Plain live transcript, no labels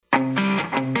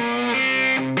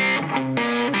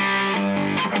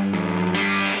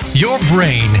Your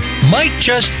brain might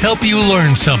just help you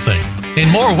learn something in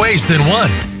more ways than one.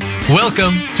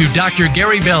 Welcome to Dr.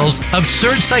 Gary Bell's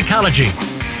Absurd Psychology.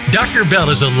 Dr.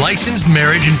 Bell is a licensed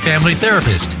marriage and family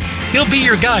therapist. He'll be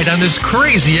your guide on this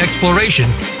crazy exploration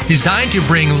designed to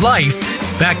bring life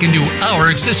back into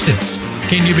our existence.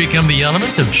 Can you become the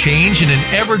element of change in an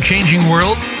ever-changing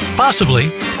world? Possibly,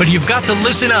 but you've got to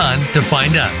listen on to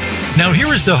find out. Now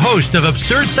here is the host of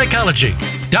Absurd Psychology,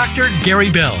 Dr. Gary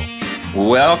Bell.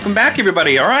 Welcome back,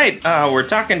 everybody. All right, we're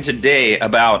talking today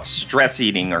about stress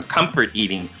eating or comfort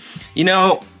eating. You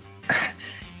know,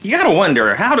 you got to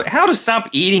wonder how to stop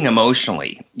eating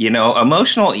emotionally. You know,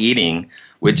 emotional eating,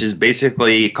 which is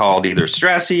basically called either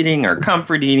stress eating or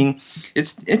comfort eating,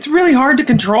 it's really hard to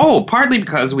control, partly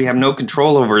because we have no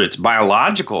control over its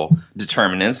biological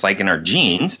determinants, like in our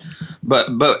genes, but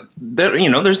you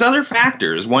know, there's other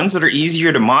factors, ones that are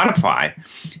easier to modify,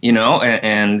 you know,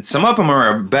 and some of them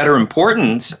are of better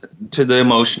importance to the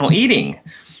emotional eating.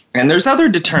 And there's other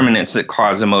determinants that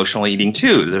cause emotional eating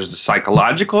too. There's the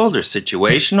psychological, there's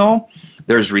situational,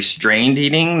 there's restrained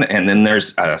eating, and then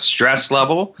there's a stress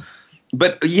level.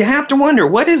 But you have to wonder,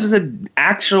 what is the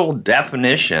actual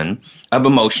definition of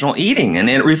emotional eating? And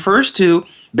it refers to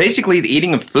basically the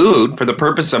eating of food for the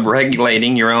purpose of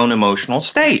regulating your own emotional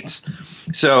states.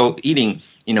 So eating,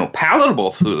 you know,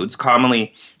 palatable foods,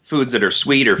 commonly foods that are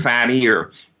sweet or fatty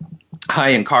or high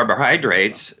in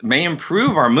carbohydrates, may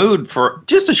improve our mood for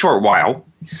just a short while.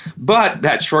 But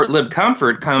that short-lived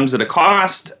comfort comes at a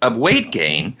cost of weight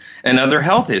gain and other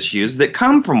health issues that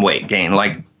come from weight gain,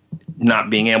 like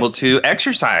not being able to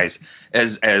exercise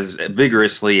as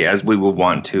vigorously as we would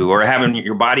want to, or having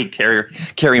your body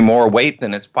carry more weight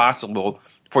than it's possible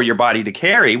for your body to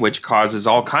carry, which causes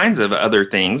all kinds of other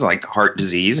things like heart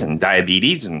disease and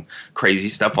diabetes and crazy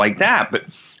stuff like that. But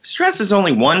stress is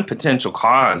only one potential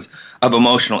cause of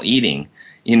emotional eating.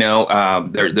 You know,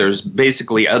 there's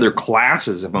basically other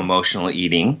classes of emotional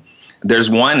eating.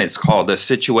 There's one, it's called the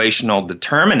situational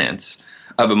determinants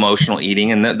of emotional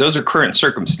eating, and those are current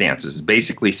circumstances,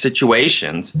 basically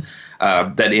situations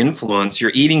that influence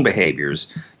your eating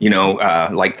behaviors, you know,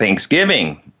 like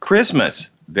Thanksgiving, Christmas.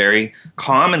 Very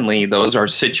commonly, those are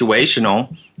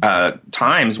situational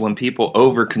times when people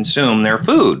overconsume their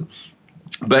food.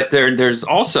 But there's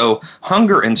also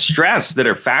hunger and stress that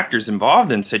are factors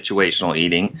involved in situational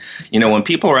eating. You know, when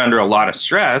people are under a lot of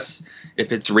stress,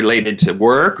 if it's related to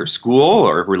work or school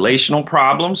or relational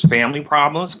problems, family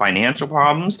problems, financial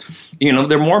problems, you know,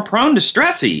 they're more prone to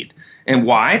stress eat. And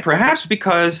why? Perhaps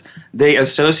because they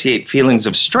associate feelings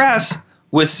of stress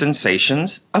with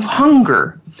sensations of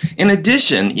hunger. In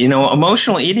addition, you know,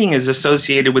 emotional eating is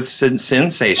associated with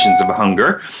sensations of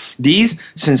hunger. These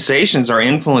sensations are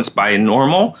influenced by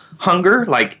normal hunger,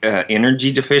 like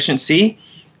energy deficiency.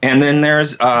 And then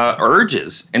there's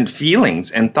urges and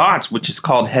feelings and thoughts, which is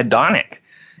called hedonic.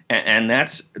 And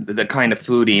that's the kind of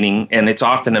food eating, and it's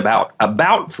often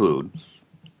about food.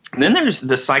 And then there's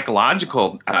the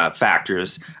psychological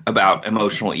factors about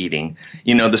emotional eating.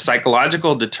 You know, the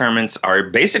psychological determinants are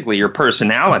basically your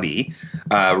personality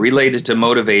related to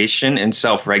motivation and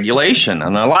self-regulation.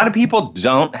 And a lot of people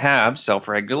don't have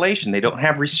self-regulation. They don't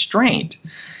have restraint.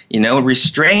 You know,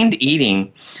 restrained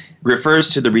eating refers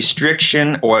to the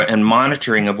restriction and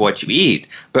monitoring of what you eat.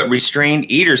 But restrained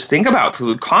eaters think about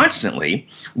food constantly,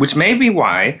 which may be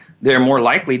why they're more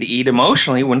likely to eat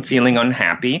emotionally when feeling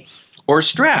unhappy or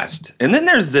stressed. And then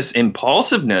there's this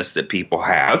impulsiveness that people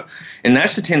have, and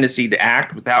that's the tendency to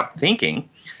act without thinking.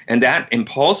 And that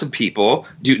impulsive people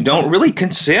don't really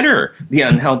consider the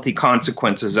unhealthy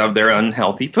consequences of their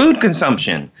unhealthy food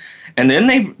consumption. And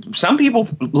then some people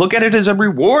look at it as a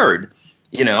reward.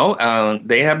 You know,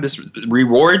 they have this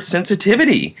reward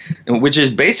sensitivity, which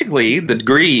is basically the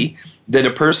degree that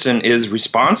a person is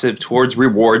responsive towards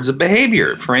rewards of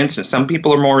behavior. For instance, some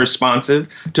people are more responsive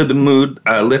to the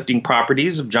mood-lifting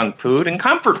properties of junk food and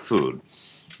comfort food.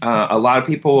 A lot of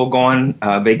people will go on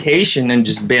vacation and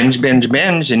just binge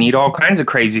and eat all kinds of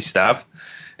crazy stuff,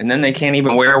 and then they can't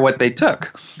even wear what they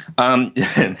took. And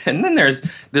then there's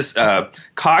this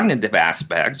cognitive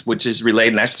aspects, which is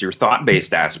related, that's your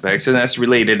thought-based aspects, and that's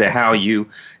related to how you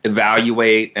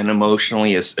evaluate an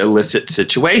emotionally illicit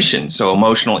situation. So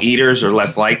emotional eaters are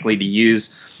less likely to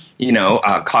use, you know,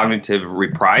 cognitive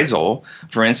reprisal.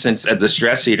 For instance, the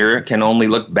stress eater can only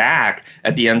look back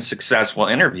at the unsuccessful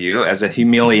interview as a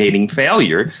humiliating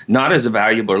failure, not as a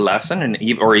valuable lesson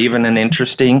or even an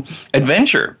interesting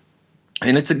adventure.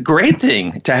 And it's a great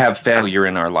thing to have failure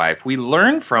in our life. We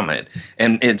learn from it,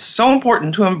 and it's so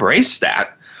important to embrace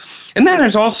that. And then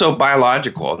there's also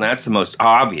biological, and that's the most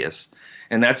obvious,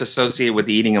 and that's associated with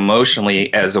eating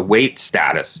emotionally as a weight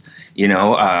status.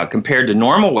 Compared to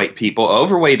normal weight people,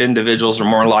 overweight individuals are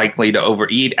more likely to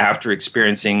overeat after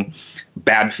experiencing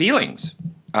bad feelings,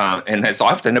 and that's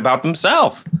often about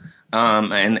themselves.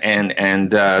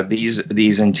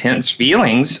 These intense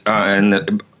feelings,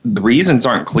 and the reasons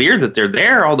aren't clear that they're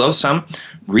there, although some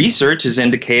research has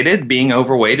indicated being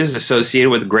overweight is associated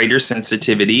with greater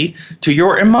sensitivity to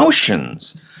your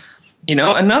emotions.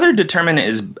 Another determinant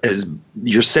is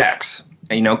your sex.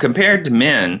 Compared to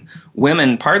men,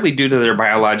 women, partly due to their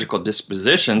biological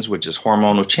dispositions, which is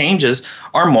hormonal changes,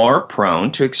 are more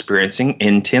prone to experiencing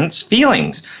intense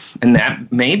feelings. And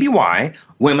that may be why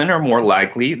women are more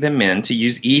likely than men to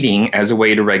use eating as a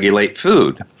way to regulate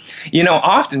food.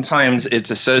 Oftentimes it's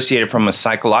associated from a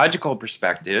psychological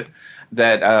perspective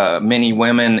that many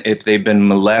women, if they've been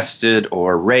molested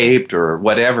or raped or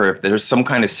whatever, if there's some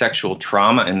kind of sexual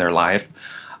trauma in their life,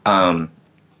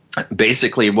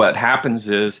 basically what happens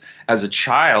is, as a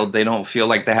child, they don't feel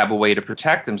like they have a way to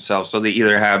protect themselves. So they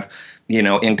either have,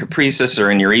 encopresis or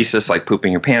enuresis, like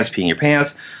pooping your pants, peeing your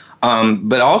pants,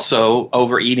 but also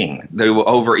overeating. They will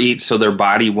overeat so their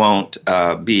body won't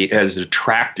be as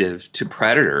attractive to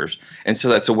predators. And so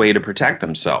that's a way to protect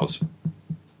themselves.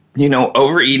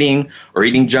 Overeating or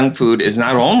eating junk food is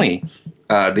not only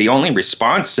the only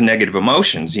response to negative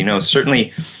emotions.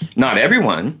 Certainly not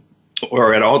everyone,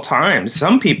 or at all times.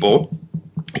 Some people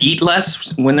eat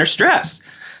less when they're stressed.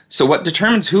 So what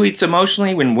determines who eats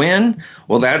emotionally when?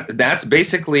 Well, that's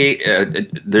basically,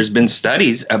 there's been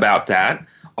studies about that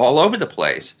all over the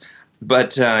place.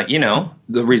 But,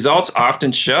 the results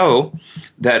often show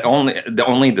that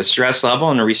only the stress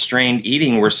level and the restrained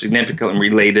eating were significantly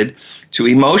related to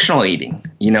emotional eating.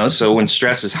 So when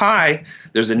stress is high,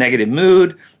 there's a negative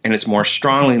mood, and it's more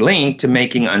strongly linked to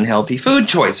making unhealthy food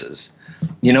choices.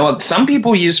 Some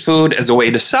people use food as a way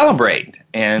to celebrate,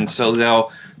 and so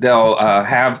they'll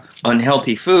have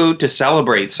unhealthy food to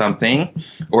celebrate something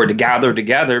or to gather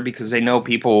together because they know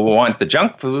people will want the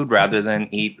junk food rather than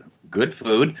eat good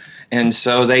food, and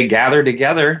so they gather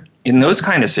together in those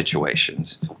kind of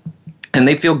situations, and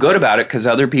they feel good about it because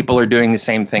other people are doing the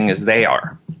same thing as they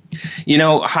are.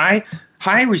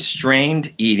 High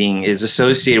restrained eating is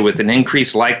associated with an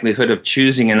increased likelihood of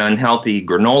choosing an unhealthy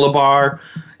granola bar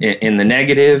in the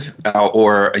negative,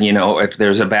 or if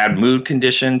there's a bad mood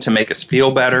condition to make us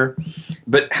feel better.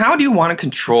 But how do you want to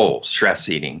control stress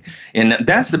eating? And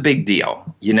that's the big deal.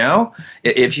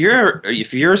 If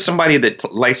you're somebody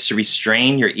that likes to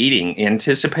restrain your eating,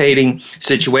 anticipating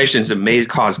situations that may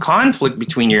cause conflict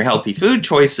between your healthy food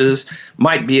choices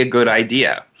might be a good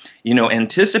idea.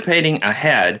 Anticipating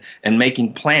ahead and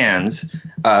making plans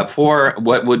for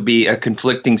what would be a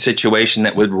conflicting situation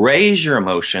that would raise your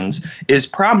emotions is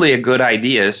probably a good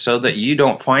idea, so that you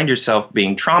don't find yourself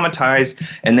being traumatized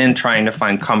and then trying to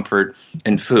find comfort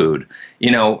in food.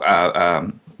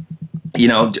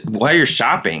 While you're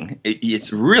shopping,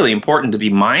 it's really important to be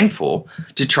mindful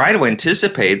to try to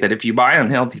anticipate that if you buy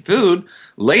unhealthy food,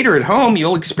 later at home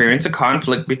you'll experience a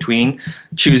conflict between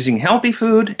choosing healthy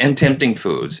food and tempting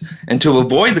foods. And to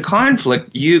avoid the conflict,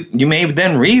 you may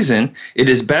then reason it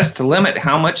is best to limit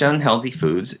how much unhealthy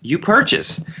foods you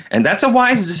purchase. And that's a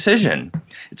wise decision.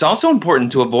 It's also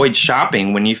important to avoid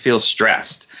shopping when you feel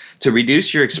stressed, to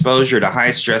reduce your exposure to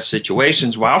high-stress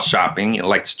situations while shopping,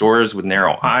 like stores with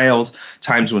narrow aisles,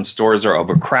 times when stores are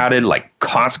overcrowded, like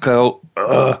Costco.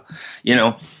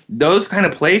 Those kind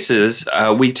of places,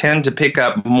 we tend to pick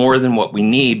up more than what we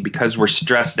need because we're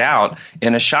stressed out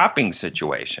in a shopping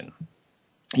situation.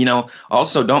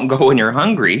 Also don't go when you're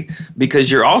hungry, because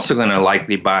you're also going to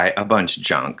likely buy a bunch of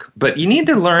junk. But you need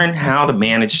to learn how to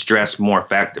manage stress more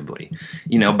effectively,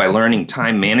 by learning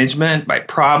time management, by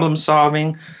problem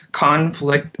solving,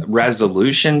 conflict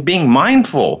resolution, being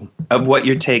mindful of what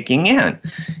you're taking in,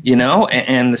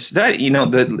 and the study,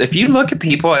 if you look at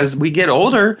people as we get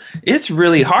older, it's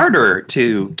really harder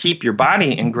to keep your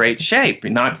body in great shape.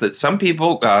 Not that some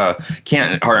people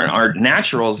aren't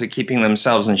naturals at keeping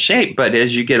themselves in shape, but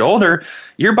as you get older,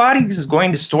 your body is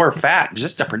going to store fat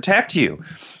just to protect you.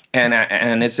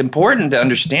 And it's important to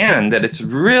understand that it's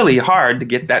really hard to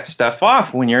get that stuff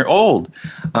off when you're old,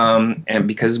 and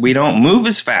because we don't move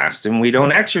as fast and we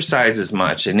don't exercise as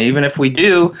much. And even if we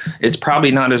do, it's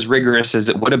probably not as rigorous as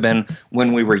it would have been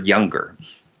when we were younger.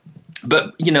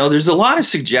 But, there's a lot of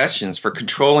suggestions for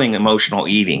controlling emotional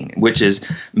eating, which is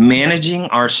managing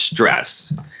our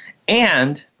stress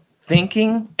and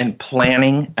thinking and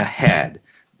planning ahead.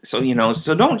 So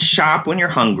don't shop when you're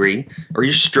hungry or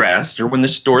you're stressed or when the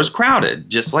store is crowded.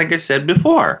 Just like I said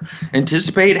before,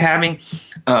 anticipate having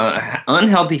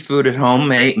unhealthy food at home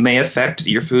may affect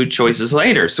your food choices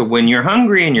later. So when you're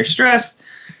hungry and you're stressed,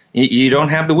 You don't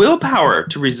have the willpower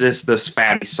to resist those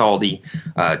fatty, salty,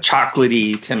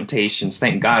 chocolatey temptations.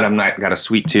 Thank God I'm not got a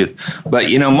sweet tooth. But,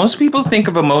 most people think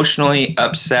of emotionally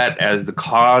upset as the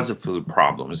cause of food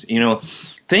problems.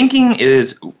 Thinking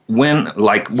is when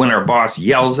our boss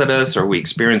yells at us, or we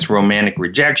experience romantic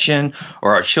rejection,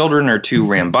 or our children are too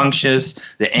rambunctious.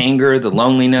 The anger, the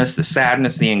loneliness, the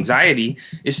sadness, the anxiety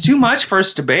is too much for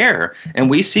us to bear, and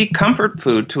we seek comfort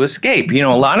food to escape. A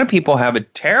lot of people have a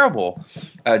terrible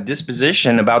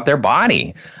disposition about their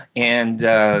body, and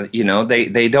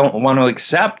they don't want to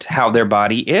accept how their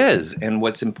body is. And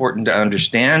what's important to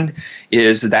understand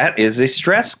is that is a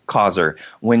stress causer.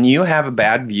 When you have a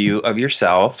bad view of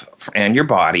yourself and your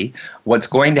body, what's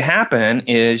going to happen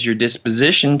is your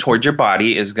disposition towards your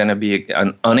body is going to be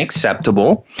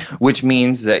unacceptable, which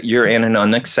means that you're in an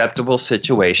unacceptable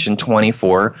situation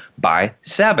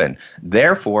 24/7.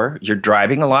 Therefore, you're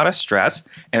driving a lot of stress.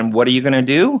 And what are you going to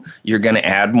do? You're going to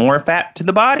add more fat to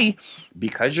the body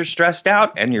because you're stressed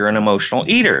out and you're an emotional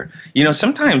eater.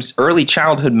 Sometimes early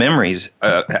childhood memories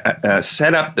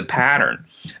set up the pattern.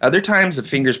 Other times the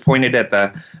finger's pointed at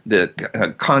the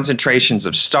concentrations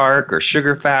of starch or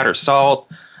sugar, fat, or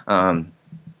salt,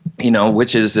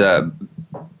 which is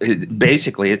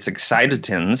basically it's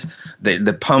excitins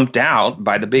that pumped out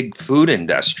by the big food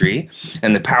industry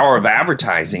and the power of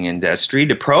advertising industry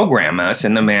to program us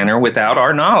in the manner without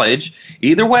our knowledge.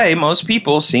 Either way, most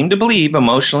people seem to believe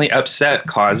emotionally upset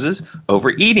causes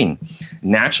overeating.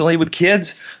 Naturally, with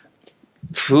kids,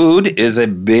 food is a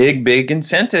big, big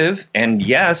incentive. And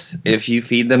yes, if you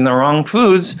feed them the wrong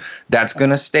foods, that's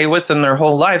going to stay with them their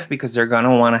whole life because they're going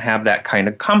to want to have that kind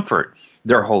of comfort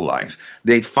their whole life.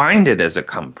 They find it as a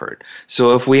comfort.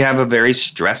 So if we have a very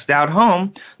stressed out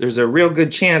home, there's a real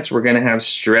good chance we're going to have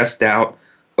stressed out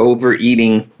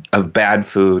overeating of bad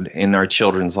food in our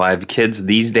children's lives. Kids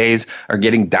these days are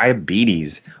getting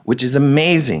diabetes, which is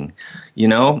amazing.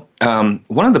 One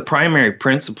of the primary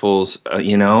principles,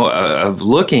 of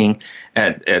looking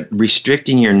at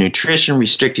restricting your nutrition,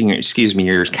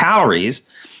 your calories,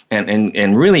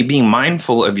 and really being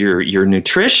mindful of your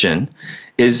nutrition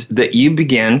is that you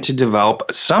begin to develop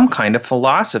some kind of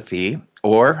philosophy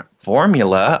or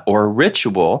formula or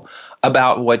ritual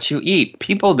about what you eat.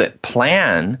 People that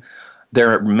plan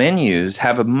their menus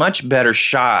have a much better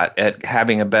shot at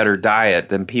having a better diet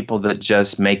than people that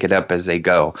just make it up as they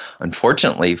go.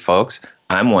 Unfortunately, folks,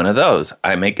 I'm one of those.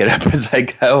 I make it up as I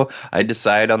go. I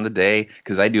decide on the day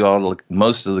because I do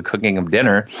most of the cooking of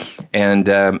dinner and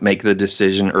make the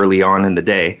decision early on in the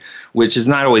day, which is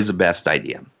not always the best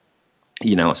idea.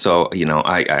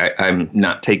 I'm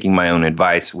not taking my own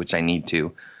advice, which I need to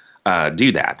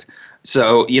do that.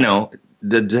 So,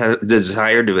 the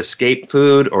desire to escape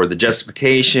food or the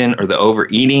justification or the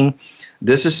overeating,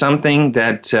 this is something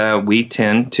that we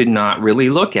tend to not really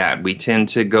look at. We tend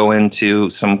to go into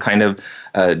some kind of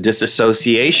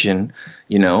disassociation,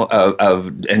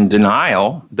 and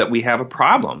denial that we have a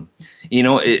problem.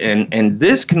 And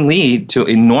this can lead to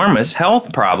enormous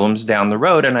health problems down the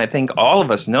road. And I think all of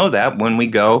us know that when we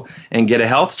go and get a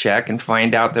health check and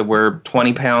find out that we're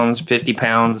 20 pounds, 50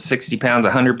 pounds, 60 pounds,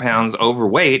 100 pounds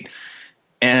overweight.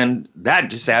 And that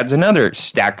just adds another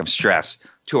stack of stress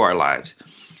to our lives.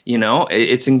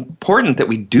 It's important that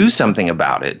we do something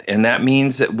about it. And that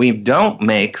means that we don't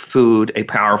make food a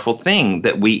powerful thing,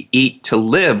 that we eat to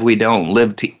live. We don't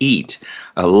live to eat.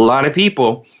 A lot of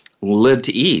people live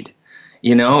to eat.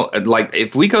 Like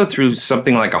if we go through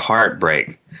something like a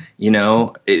heartbreak,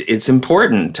 it's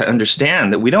important to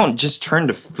understand that we don't just turn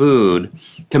to food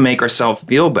to make ourselves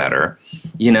feel better.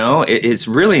 It's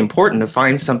really important to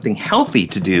find something healthy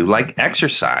to do, like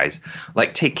exercise,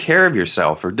 like take care of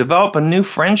yourself or develop a new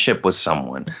friendship with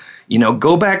someone.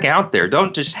 Go back out there.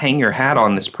 Don't just hang your hat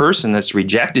on this person that's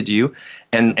rejected you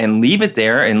and leave it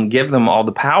there and give them all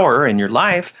the power in your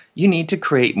life. You need to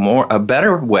create a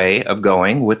better way of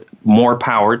going with more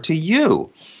power to you.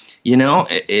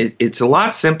 It's a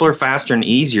lot simpler, faster, and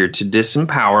easier to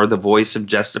disempower the voice of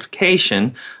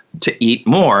justification to eat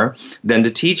more than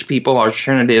to teach people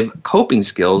alternative coping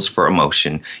skills for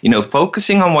emotion.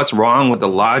 Focusing on what's wrong with the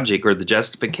logic or the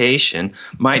justification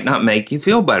might not make you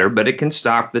feel better, but it can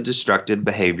stop the destructive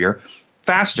behavior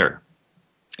faster.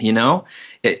 It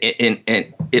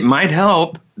might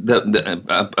help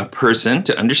a person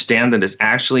to understand that it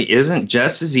actually isn't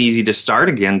just as easy to start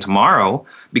again tomorrow,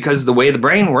 because the way the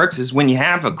brain works is when you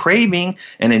have a craving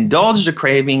and indulged a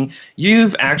craving,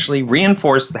 you've actually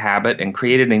reinforced the habit and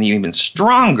created an even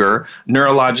stronger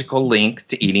neurological link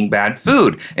to eating bad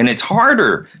food. And it's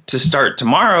harder to start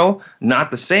tomorrow,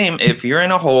 not the same. If you're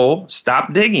in a hole,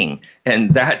 stop digging.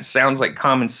 And that sounds like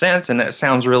common sense, and that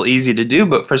sounds real easy to do.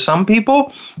 But for some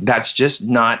people, that's just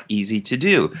not easy to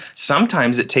do.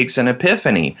 Sometimes it takes an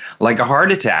epiphany, like a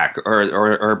heart attack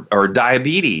or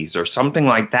diabetes or something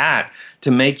like that, to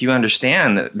make you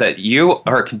understand that you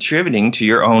are contributing to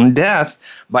your own death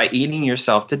by eating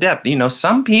yourself to death. You know,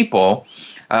 some people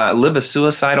live a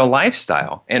suicidal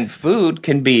lifestyle, and food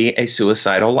can be a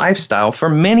suicidal lifestyle for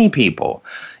many people.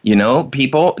 You know,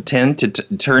 people tend to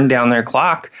turn down their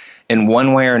clock in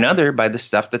one way or another by the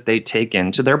stuff that they take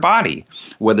into their body,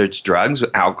 whether it's drugs,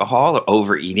 alcohol, or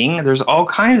overeating. There's all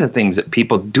kinds of things that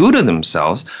people do to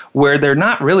themselves where they're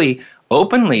not really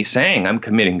openly saying I'm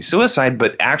committing suicide,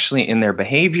 but actually in their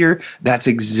behavior, that's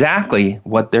exactly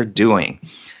what they're doing.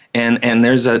 And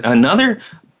there's another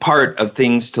part of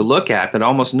things to look at that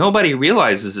almost nobody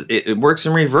realizes. It works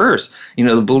in reverse. You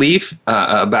know, the belief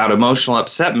about emotional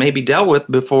upset may be dealt with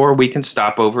before we can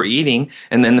stop overeating,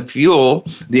 and then fuel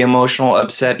the emotional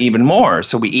upset even more.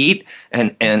 So we eat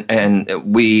and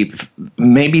we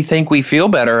maybe think we feel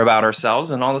better about ourselves,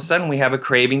 and all of a sudden we have a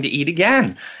craving to eat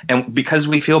again. And because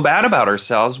we feel bad about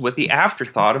ourselves with the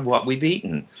afterthought of what we've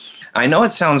eaten. I know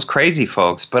it sounds crazy,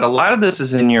 folks, but a lot of this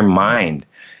is in your mind.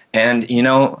 And, you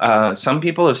know, some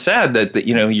people have said that,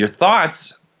 you know, your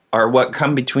thoughts are what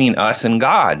come between us and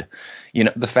God. You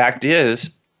know, the fact is,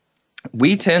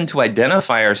 we tend to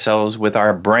identify ourselves with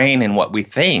our brain and what we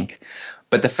think.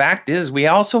 But the fact is, we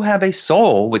also have a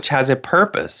soul which has a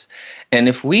purpose. And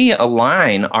if we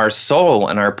align our soul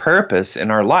and our purpose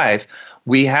in our life,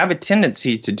 we have a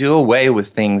tendency to do away with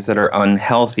things that are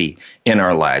unhealthy in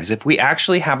our lives. If we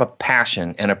actually have a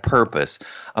passion and a purpose,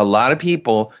 a lot of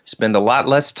people spend a lot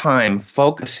less time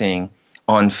focusing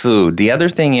on food. The other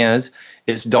thing is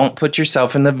don't put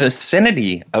yourself in the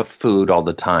vicinity of food all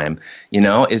the time. You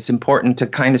know, it's important to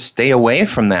kind of stay away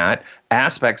from that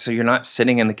aspect so you're not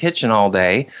sitting in the kitchen all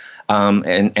day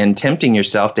and tempting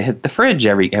yourself to hit the fridge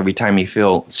every time you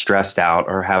feel stressed out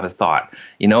or have a thought.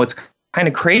 You know, it's kind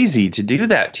of crazy to do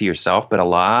that to yourself, but a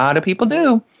lot of people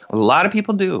do. A lot of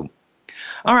people do.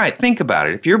 All right, think about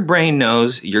it. If your brain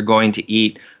knows you're going to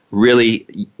eat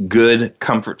really good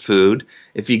comfort food,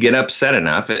 if you get upset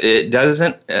enough,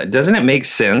 doesn't it make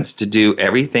sense to do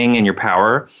everything in your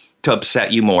power to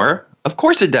upset you more? Of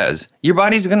course it does. Your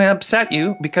body's going to upset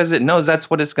you because it knows that's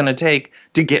what it's going to take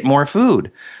to get more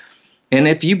food. And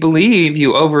if you believe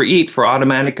you overeat for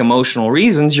automatic emotional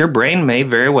reasons, your brain may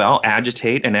very well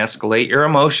agitate and escalate your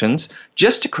emotions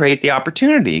just to create the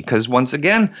opportunity. Because once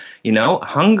again, you know,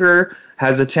 hunger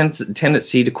has a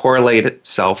tendency to correlate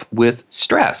itself with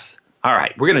stress. All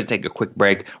right, we're going to take a quick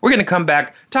break. We're going to come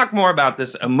back, talk more about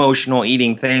this emotional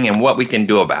eating thing and what we can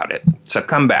do about it. So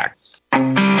come back.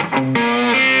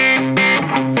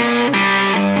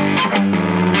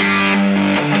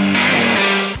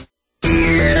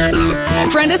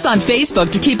 Friend us on Facebook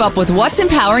to keep up with what's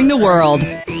empowering the world.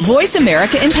 Voice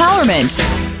America Empowerment.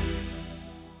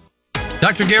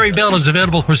 Dr. Gary Bell is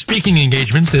available for speaking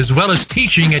engagements as well as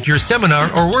teaching at your seminar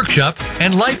or workshop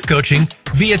and life coaching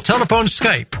via telephone,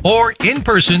 Skype, or in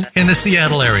person in the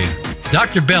Seattle area.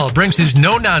 Dr. Bell brings his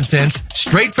no-nonsense,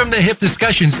 straight-from-the-hip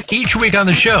discussions each week on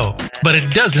the show, but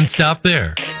it doesn't stop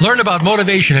there. Learn about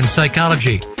motivation and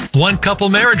psychology, one-couple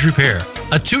marriage repair,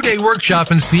 a 2-day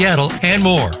workshop in Seattle, and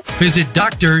more. Visit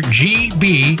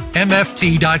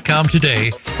drgbmft.com today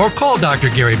or call Dr.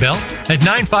 Gary Bell at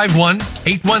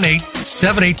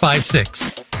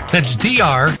 951-818-7856. That's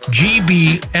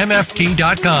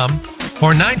drgbmft.com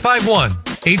or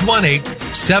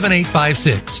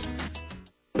 951-818-7856.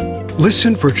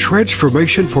 Listen for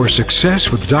Transformation for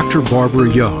Success with Dr. Barbara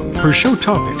Young. Her show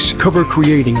topics cover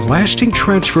creating lasting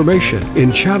transformation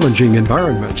in challenging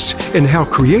environments and how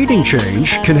creating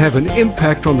change can have an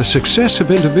impact on the success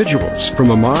of individuals from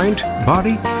a mind,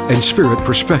 body, and spirit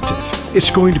perspective.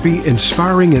 It's going to be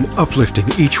inspiring and uplifting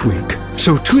each week.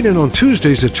 So tune in on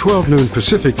Tuesdays at 12 noon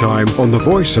Pacific Time on the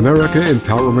Voice America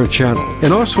Empowerment Channel,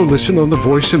 and also listen on the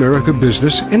Voice America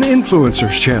Business and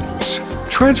Influencers channels.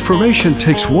 Transformation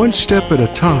takes one step at a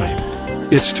time.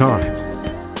 It's time.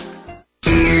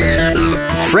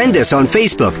 Friend us on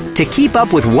Facebook to keep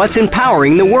up with what's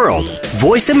empowering the world.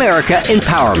 Voice America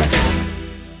Empowerment.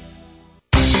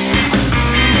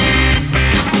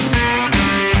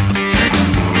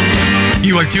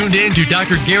 You are tuned in to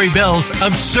Dr. Gary Bell's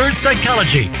Absurd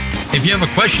Psychology. If you have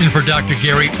a question for Dr.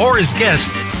 Gary or his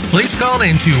guest, please call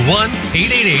in to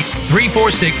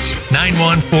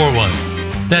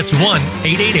 1-888-346-9141. That's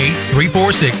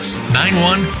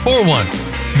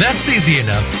 1-888-346-9141. That's easy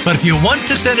enough, but if you want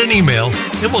to send an email,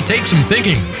 it will take some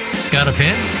thinking. Got a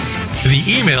pen? The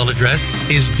email address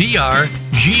is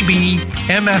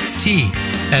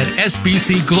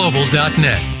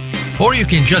drgbmft@sbcglobal.net. Or you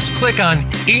can just click on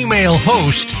Email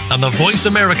Host on the Voice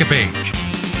America page.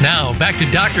 Now, back to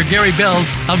Dr. Gary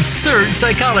Bell's Absurd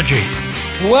Psychology.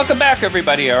 Welcome back,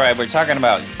 everybody. All right, we're talking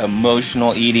about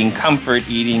emotional eating, comfort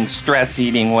eating, stress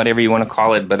eating, whatever you want to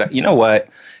call it. But you know what?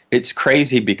 It's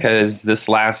crazy because this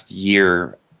last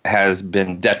year has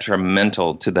been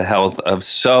detrimental to the health of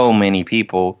so many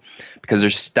people because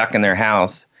they're stuck in their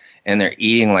house and they're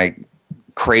eating like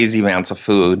crazy amounts of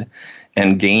food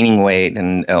and gaining weight.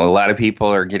 And a lot of people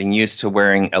are getting used to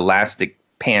wearing elastic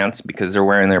pants because they're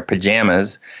wearing their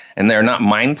pajamas, and they're not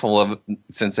mindful of,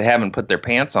 since they haven't put their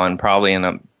pants on probably in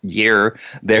a year,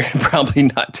 they're probably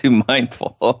not too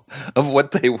mindful of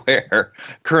what they wear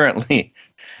currently.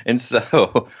 And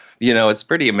so, it's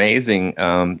pretty amazing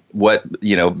what,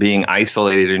 being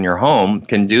isolated in your home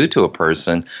can do to a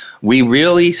person. We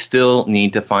really still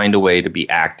need to find a way to be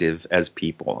active as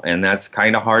people, and that's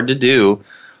kind of hard to do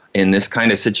in this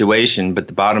kind of situation. But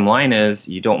the bottom line is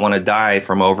you don't want to die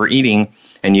from overeating,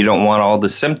 and you don't want all the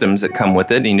symptoms that come with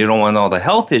it, and you don't want all the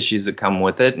health issues that come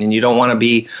with it, and you don't want to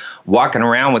be walking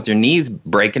around with your knees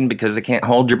breaking because they can't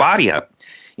hold your body up.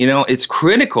 It's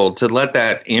critical to let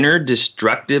that inner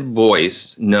destructive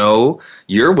voice know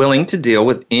you're willing to deal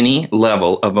with any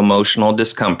level of emotional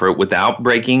discomfort without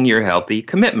breaking your healthy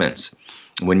commitments.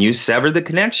 When you sever the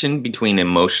connection between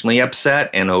emotionally upset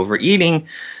and overeating,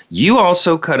 you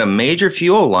also cut a major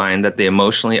fuel line that the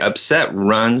emotionally upset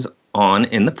runs on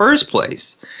in the first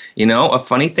place. A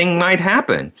funny thing might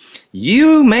happen.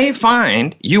 You may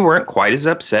find you weren't quite as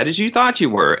upset as you thought you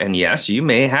were. And yes, you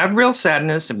may have real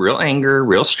sadness, real anger,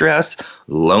 real stress,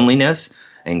 loneliness,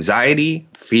 anxiety,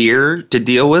 fear to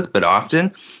deal with, but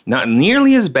often not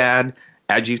nearly as bad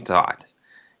as you thought.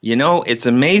 It's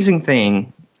an amazing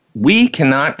thing. We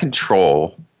cannot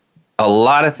control a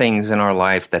lot of things in our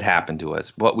life that happen to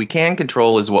us. What we can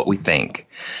control is what we think.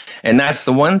 And that's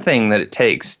the one thing that it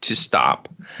takes to stop.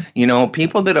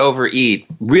 People that overeat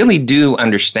really do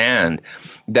understand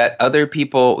that other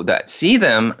people that see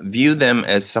them view them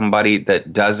as somebody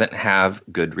that doesn't have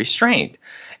good restraint.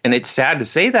 And it's sad to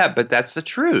say that, but that's the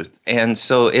truth. And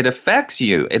so it affects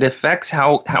you. It affects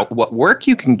how what work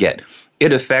you can get.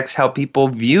 It affects how people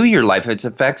view your life. It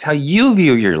affects how you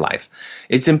view your life.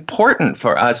 It's important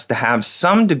for us to have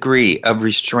some degree of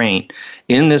restraint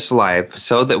in this life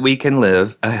so that we can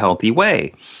live a healthy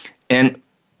way. And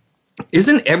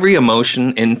isn't every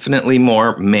emotion infinitely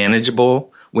more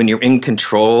manageable when you're in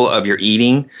control of your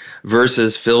eating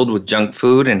versus filled with junk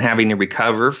food and having to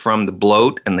recover from the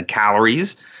bloat and the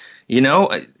calories?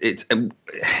 I'm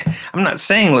not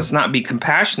saying let's not be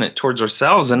compassionate towards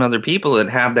ourselves and other people that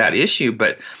have that issue,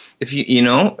 but if you've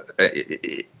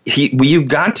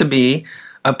got to be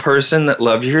a person that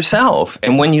loves yourself.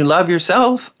 And when you love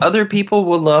yourself, other people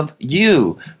will love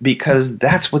you because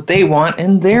that's what they want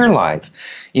in their life.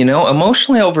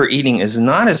 Emotionally overeating is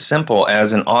not as simple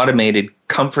as an automated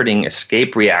comforting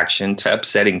escape reaction to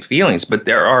upsetting feelings, but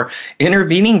there are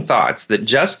intervening thoughts that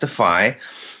justify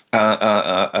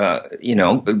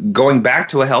going back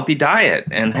to a healthy diet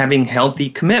and having healthy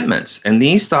commitments. And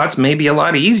these thoughts may be a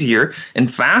lot easier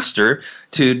and faster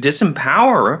to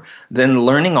disempower than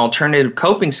learning alternative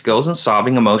coping skills and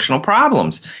solving emotional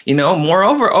problems.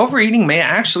 Moreover, overeating may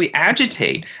actually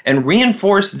agitate and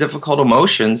reinforce difficult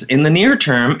emotions in the near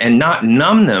term and not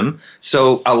numb them.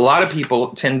 So a lot of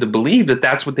people tend to believe that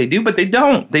that's what they do, but they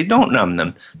don't. They don't numb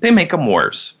them. They make them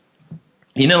worse.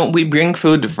 We bring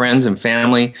food to friends and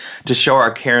family to show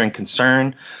our care and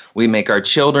concern. We make our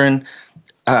children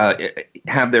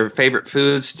have their favorite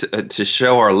foods to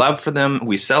show our love for them.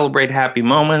 We celebrate happy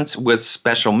moments with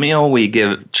special meal. We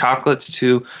give chocolates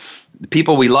to the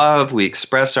people we love. We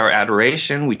express our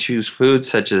adoration. We choose foods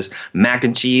such as mac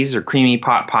and cheese or creamy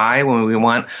pot pie when we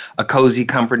want a cozy,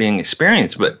 comforting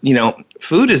experience. But,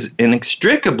 food is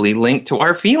inextricably linked to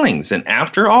our feelings. And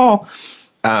after all,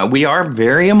 we are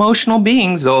very emotional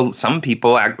beings, though some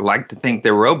people like to think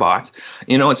they're robots.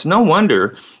 It's no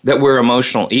wonder that we're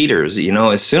emotional eaters.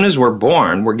 As soon as we're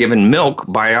born, we're given milk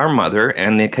by our mother,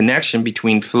 and the connection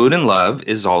between food and love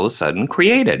is all of a sudden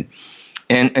created.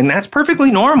 And that's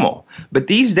perfectly normal. But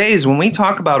these days, when we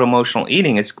talk about emotional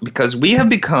eating, it's because we have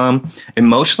become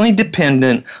emotionally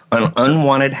dependent on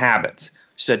unwanted habits,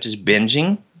 such as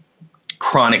binging,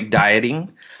 chronic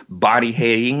dieting, body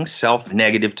hating,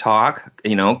 self-negative talk,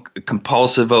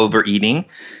 compulsive overeating.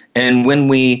 And when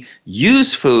we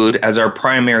use food as our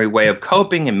primary way of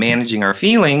coping and managing our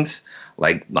feelings,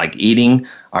 like eating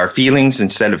our feelings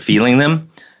instead of feeling them,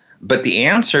 but the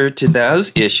answer to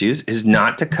those issues is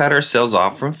not to cut ourselves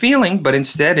off from feeling, but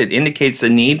instead it indicates the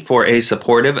need for a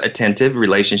supportive, attentive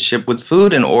relationship with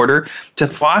food in order to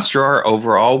foster our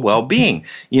overall well-being.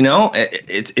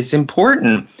 It's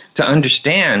important to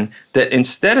understand that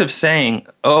instead of saying,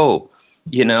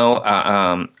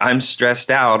 I'm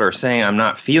stressed out, or saying I'm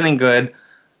not feeling good,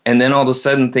 and then all of a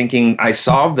sudden thinking I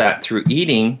solved that through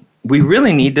eating, we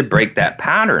really need to break that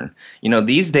pattern.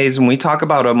 These days when we talk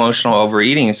about emotional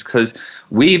overeating, it's because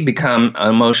we've become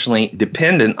emotionally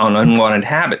dependent on unwanted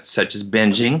habits such as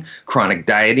binging, chronic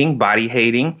dieting, body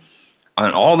hating,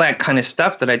 on all that kind of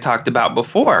stuff that I talked about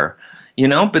before.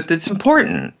 But it's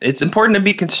important. It's important to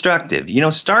be constructive.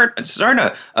 Start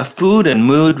a food and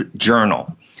mood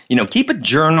journal. Keep a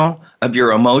journal of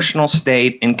your emotional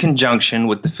state in conjunction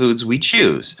with the foods we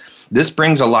choose. This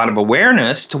brings a lot of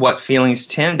awareness to what feelings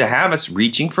tend to have us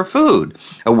reaching for food.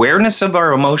 Awareness of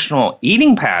our emotional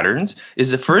eating patterns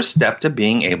is the first step to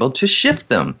being able to shift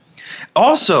them.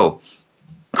 Also,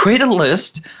 create a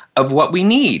list of what we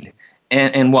need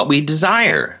and what we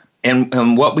desire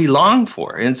and what we long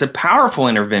for. And it's a powerful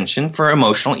intervention for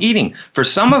emotional eating. For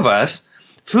some of us,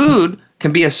 food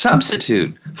can be a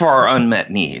substitute for our unmet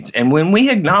needs. And when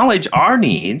we acknowledge our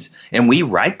needs and we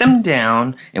write them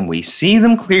down and we see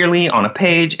them clearly on a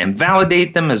page and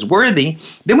validate them as worthy,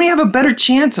 then we have a better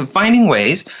chance of finding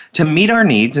ways to meet our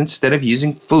needs instead of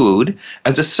using food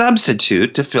as a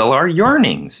substitute to fill our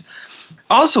yearnings.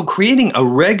 Also, creating a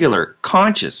regular,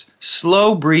 conscious,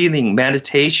 slow breathing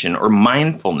meditation or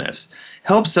mindfulness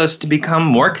helps us to become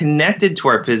more connected to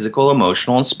our physical,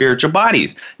 emotional, and spiritual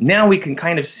bodies. Now we can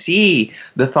kind of see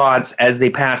the thoughts as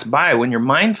they pass by. When you're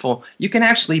mindful, you can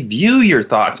actually view your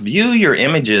thoughts, view your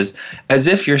images as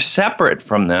if you're separate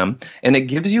from them, and it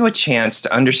gives you a chance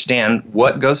to understand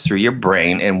what goes through your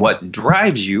brain and what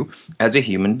drives you as a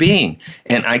human being.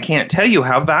 And I can't tell you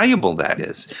how valuable that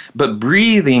is. But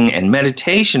breathing and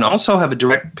meditation also have a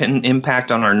direct impact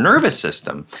on our nervous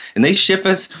system, and they shift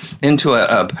us into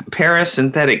a parasympathetic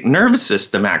nervous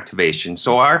system activation.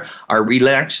 So our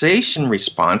relaxation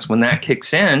response, when that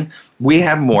kicks in, we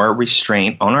have more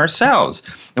restraint on ourselves.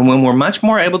 And when we're much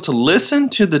more able to listen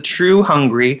to the true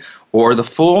hungry or the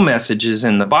full messages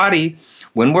in the body,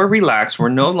 when we're relaxed, we're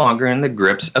no longer in the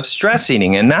grips of stress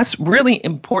eating. And that's really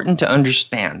important to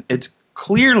understand. It's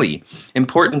clearly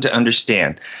important to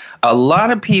understand. A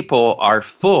lot of people are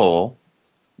full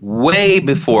way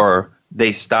before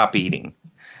they stop eating.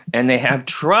 And they have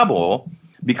trouble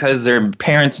because their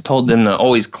parents told them to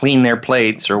always clean their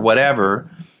plates or whatever.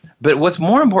 But what's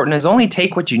more important is only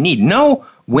take what you need. Know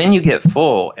when you get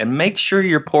full and make sure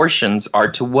your portions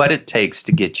are to what it takes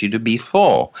to get you to be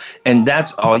full. And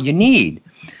that's all you need.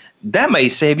 That may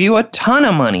save you a ton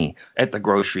of money at the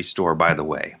grocery store, by the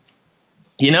way.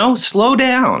 Slow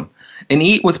down and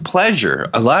eat with pleasure.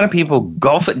 A lot of people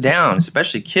gulp it down,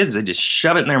 especially kids. They just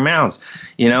shove it in their mouths.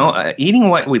 Eating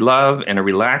what we love in a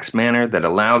relaxed manner that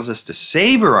allows us to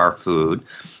savor our food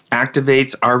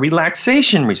activates our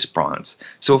relaxation response.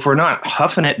 So if we're not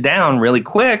huffing it down really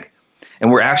quick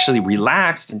and we're actually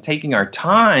relaxed and taking our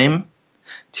time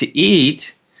to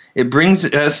eat, it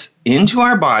brings us into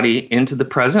our body, into the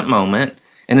present moment,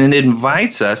 and it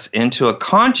invites us into a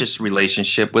conscious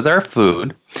relationship with our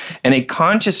food and a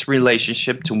conscious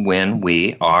relationship to when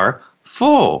we are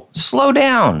full. Slow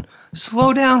down.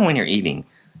 Slow down when you're eating.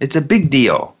 It's a big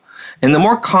deal. And the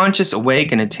more conscious,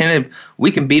 awake, and attentive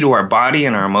we can be to our body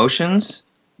and our emotions,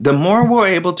 the more we're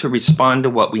able to respond to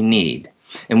what we need.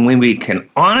 And when we can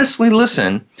honestly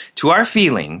listen to our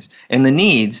feelings and the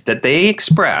needs that they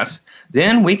express,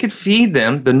 then we could feed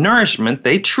them the nourishment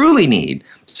they truly need,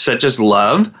 such as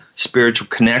love, spiritual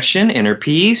connection, inner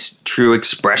peace, true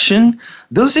expression.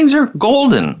 Those things are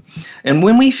golden. And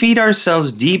when we feed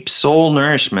ourselves deep soul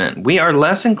nourishment, we are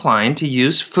less inclined to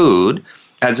use food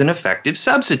as an effective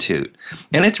substitute.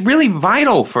 And it's really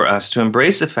vital for us to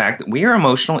embrace the fact that we are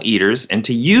emotional eaters and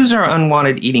to use our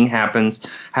unwanted eating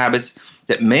habits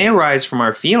that may arise from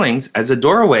our feelings as a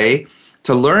doorway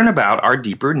to learn about our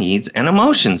deeper needs and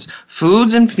emotions.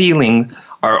 Foods and feelings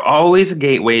are always a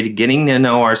gateway to getting to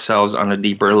know ourselves on a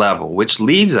deeper level, which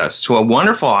leads us to a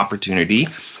wonderful opportunity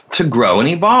to grow and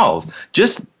evolve.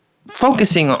 Just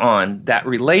focusing on that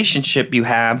relationship you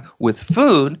have with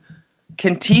food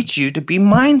can teach you to be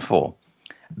mindful.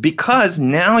 because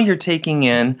now you're taking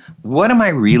in, what am I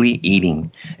really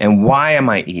eating? And why am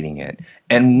I eating it?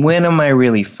 And when am I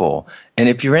really full? And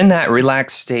if you're in that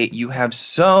relaxed state, you have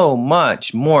so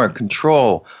much more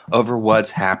control over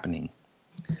what's happening.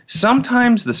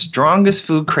 Sometimes the strongest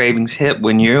food cravings hit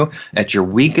when you're at your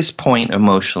weakest point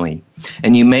emotionally.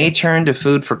 And you may turn to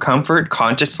food for comfort,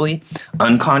 consciously,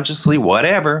 unconsciously,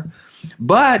 whatever.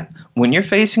 But when you're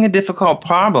facing a difficult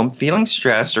problem, feeling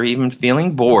stressed, or even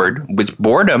feeling bored, which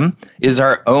boredom is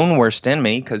our own worst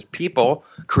enemy, because people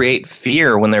create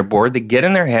fear when they're bored. They get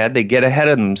in their head, they get ahead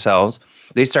of themselves,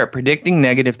 they start predicting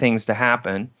negative things to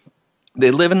happen.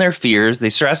 They live in their fears, they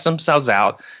stress themselves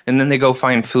out, and then they go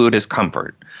find food as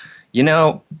comfort. You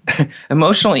know,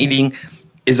 emotional eating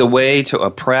is a way to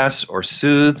oppress or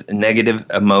soothe negative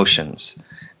emotions.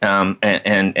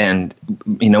 And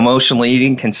emotional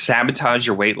eating can sabotage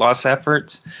your weight loss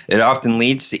efforts. It often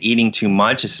leads to eating too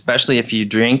much, especially if you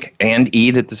drink and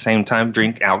eat at the same time,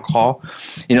 drink alcohol,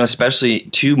 especially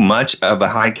too much of a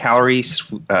high calorie,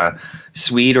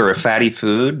 sweet or a fatty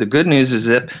food. The good news is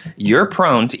that you're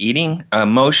prone to eating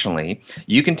emotionally.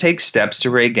 You can take steps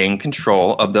to regain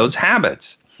control of those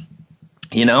habits.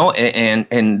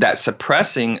 And that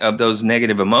suppressing of those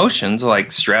negative emotions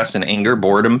like stress and anger,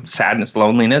 boredom, sadness,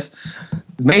 loneliness,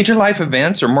 major life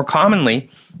events, or more commonly,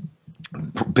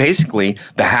 basically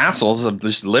the hassles of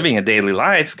just living a daily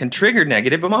life can trigger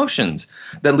negative emotions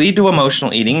that lead to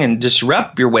emotional eating and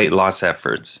disrupt your weight loss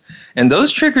efforts. And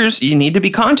those triggers you need to be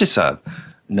conscious of.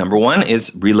 Number one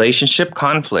is relationship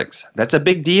conflicts. That's a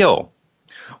big deal.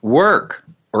 Work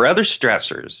or other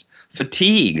stressors,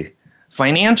 fatigue,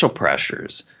 financial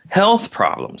pressures, health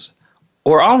problems,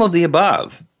 or all of the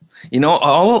above.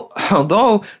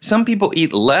 Although some people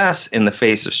eat less in the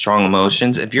face of strong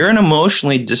emotions, if you're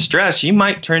emotionally distressed, you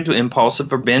might turn to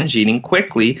impulsive or binge eating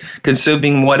quickly,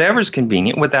 consuming whatever's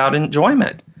convenient without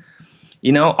enjoyment.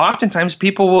 Oftentimes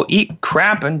people will eat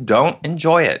crap and don't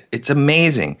enjoy it. It's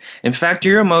amazing. In fact,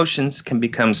 your emotions can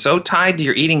become so tied to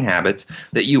your eating habits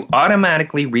that you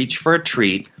automatically reach for a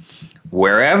treat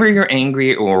wherever you're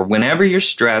angry or whenever you're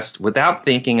stressed without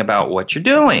thinking about what you're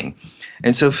doing.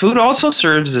 And so food also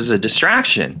serves as a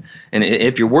distraction. And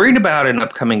if you're worried about an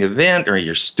upcoming event, or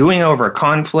you're stewing over a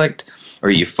conflict, or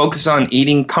you focus on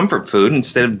eating comfort food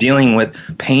instead of dealing with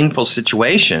painful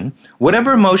situation,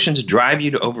 whatever emotions drive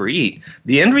you to overeat,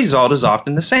 the end result is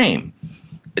often the same.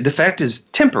 The effect is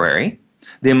temporary,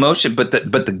 the emotion, but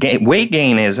the weight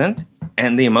gain isn't,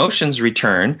 and the emotions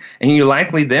return, and you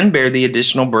likely then bear the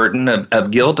additional burden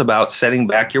of guilt about setting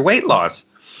back your weight loss.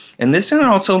 And this can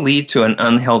also lead to an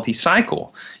unhealthy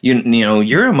cycle.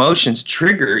 Your emotions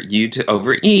trigger you to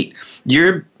overeat.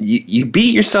 You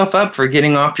beat yourself up for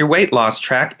getting off your weight loss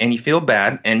track, and you feel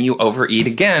bad, and you overeat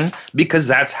again because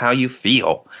that's how you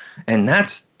feel. And that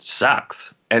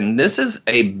sucks. And this is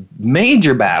a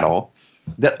major battle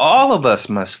that all of us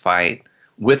must fight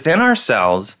within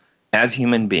ourselves as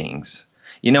human beings.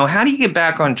 How do you get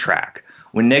back on track?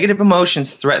 When negative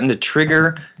emotions threaten to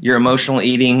trigger your emotional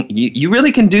eating, you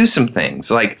really can do some things.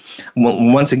 Like,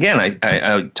 once again,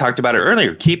 I talked about it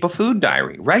earlier, keep a food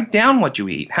diary. Write down what you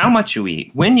eat, how much you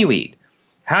eat, when you eat,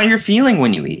 how you're feeling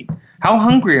when you eat, how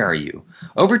hungry are you.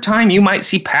 Over time, you might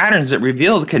see patterns that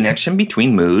reveal the connection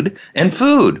between mood and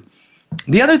food.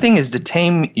 The other thing is to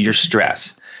tame your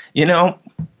stress.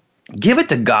 Give it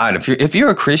to God. If you're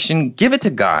a Christian, give it to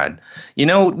God.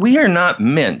 We are not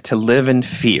meant to live in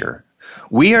fear.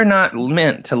 We are not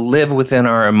meant to live within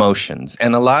our emotions.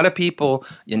 And a lot of people,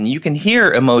 and you can hear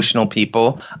emotional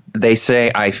people, they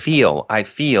say, I feel.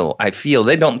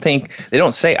 They don't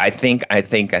say, I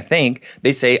think.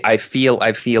 They say, I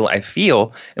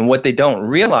feel. And what they don't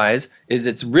realize is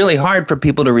it's really hard for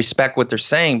people to respect what they're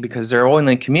saying because they're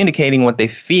only communicating what they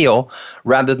feel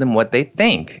rather than what they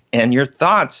think. And your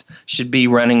thoughts should be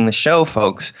running the show,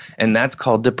 folks. And that's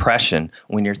called depression.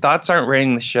 When your thoughts aren't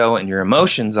running the show and your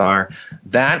emotions are,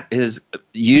 that is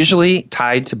usually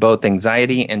tied to both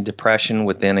anxiety and depression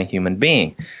within a human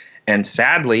being. And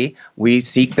sadly, we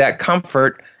seek that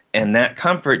comfort, and that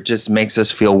comfort just makes us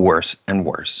feel worse and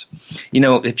worse.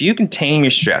 If you can tame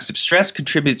your stress, if stress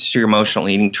contributes to your emotional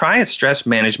eating, try a stress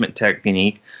management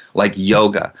technique like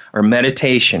yoga or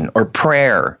meditation or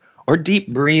prayer or deep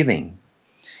breathing.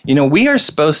 We are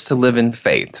supposed to live in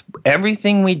faith.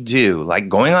 Everything we do, like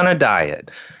going on a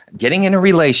diet, getting in a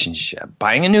relationship,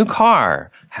 buying a new car,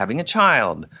 having a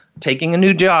child, taking a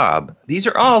new job, these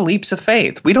are all leaps of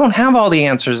faith. We don't have all the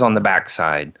answers on the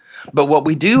backside. But what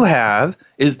we do have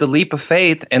is the leap of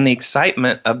faith and the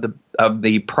excitement of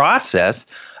the process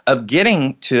of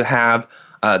getting to have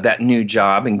that new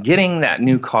job and getting that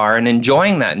new car and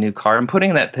enjoying that new car and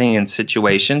putting that thing in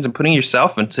situations and putting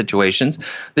yourself in situations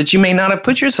that you may not have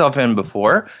put yourself in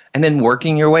before, and then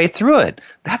working your way through it.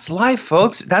 That's life,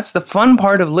 folks. That's the fun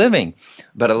part of living.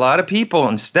 But a lot of people,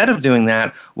 instead of doing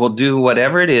that, will do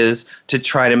whatever it is to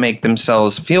try to make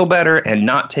themselves feel better and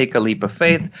not take a leap of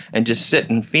faith and just sit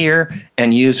in fear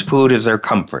and use food as their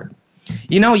comfort.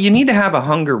 You know, you need to have a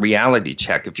hunger reality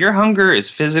check. If your hunger is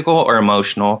physical or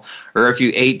emotional, or if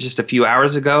you ate just a few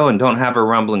hours ago and don't have a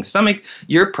rumbling stomach,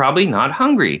 you're probably not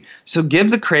hungry. So give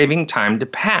the craving time to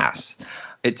pass.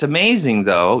 It's amazing,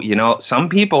 though, you know, some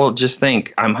people just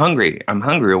think, I'm hungry, I'm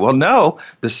hungry. Well, no,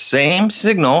 the same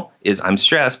signal is I'm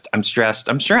stressed, I'm stressed,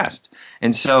 I'm stressed.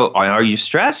 And so are you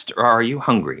stressed or are you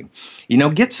hungry? You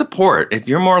know, get support. If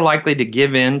you're more likely to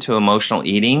give in to emotional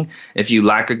eating, if you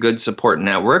lack a good support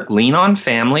network, lean on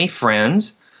family,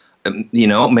 friends, you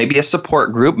know, maybe a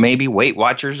support group, maybe Weight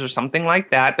Watchers or something like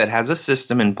that that has a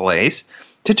system in place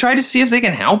to try to see if they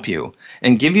can help you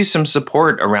and give you some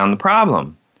support around the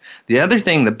problem. The other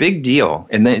thing, the big deal,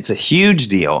 and it's a huge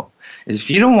deal, is if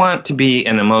you don't want to be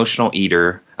an emotional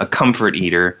eater, a comfort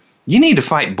eater, you need to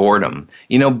fight boredom.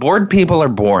 You know, bored people are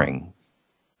boring.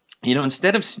 You know,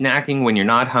 instead of snacking when you're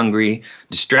not hungry,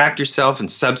 distract yourself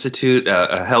and substitute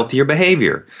a healthier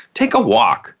behavior. Take a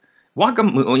walk. Watch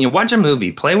a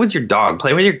movie. Play with your dog.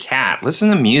 Play with your cat.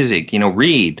 Listen to music. You know,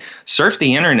 read. Surf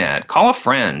the internet. Call a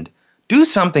friend. Do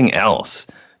something else.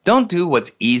 Don't do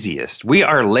what's easiest. We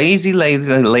are lazy,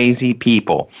 lazy, lazy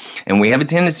people, and we have a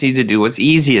tendency to do what's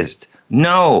easiest.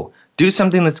 No, do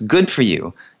something that's good for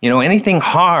you. You know, anything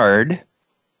hard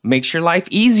makes your life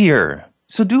easier.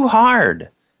 So do hard.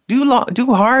 Do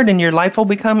hard, and your life will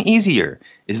become easier.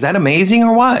 Is that amazing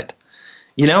or what?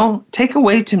 You know, take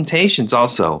away temptations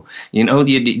also. You know,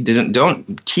 you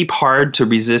don't keep hard to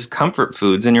resist comfort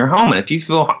foods in your home. And if you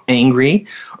feel angry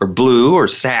or blue or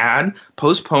sad,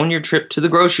 postpone your trip to the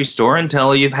grocery store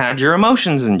until you've had your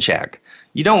emotions in check.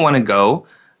 You don't want to go.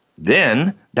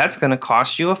 Then that's going to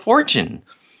cost you a fortune.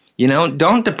 You know,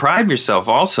 don't deprive yourself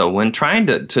also. When trying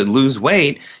to lose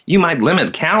weight, you might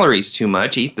limit calories too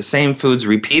much, eat the same foods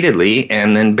repeatedly,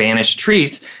 and then banish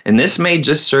treats. And this may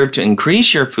just serve to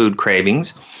increase your food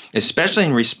cravings, especially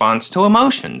in response to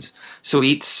emotions. So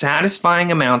eat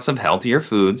satisfying amounts of healthier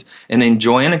foods and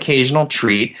enjoy an occasional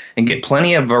treat and get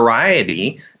plenty of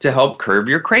variety to help curb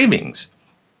your cravings.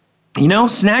 You know,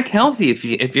 snack healthy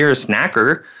if you're a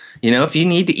snacker. You know, if you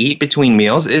need to eat between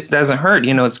meals, it doesn't hurt.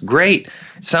 You know, it's great.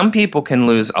 Some people can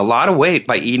lose a lot of weight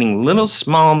by eating little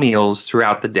small meals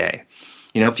throughout the day.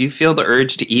 You know, if you feel the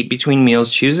urge to eat between meals,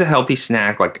 choose a healthy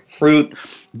snack like fruit,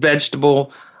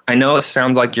 vegetable. I know it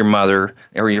sounds like your mother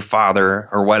or your father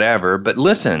or whatever, but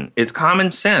listen, it's common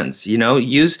sense. You know,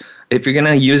 if you're going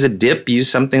to use a dip, use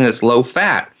something that's low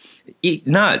fat. Eat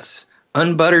nuts.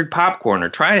 Unbuttered popcorn, or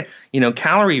try, you know,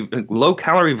 low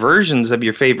calorie versions of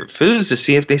your favorite foods to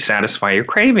see if they satisfy your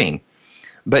craving.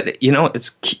 But, you know,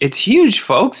 it's huge,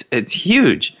 folks. It's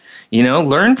huge. You know,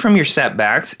 learn from your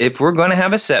setbacks. If we're going to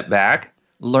have a setback,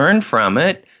 learn from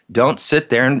it. Don't sit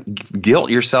there and guilt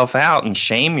yourself out and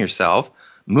shame yourself.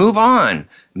 Move on.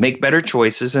 Make better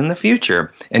choices in the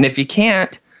future. And if you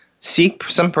can't, seek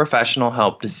some professional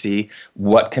help to see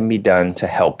what can be done to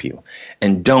help you.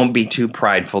 And don't be too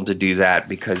prideful to do that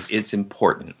because it's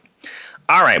important.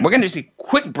 All right, we're going to take a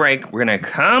quick break. We're going to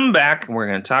come back and we're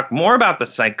going to talk more about the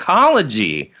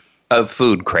psychology of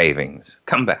food cravings.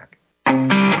 Come back.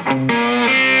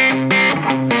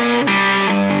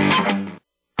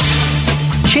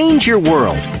 Change your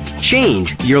world.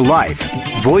 Change your life.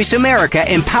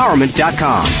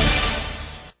 VoiceAmericaEmpowerment.com.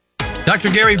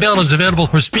 Dr. Gary Bell is available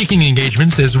for speaking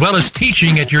engagements as well as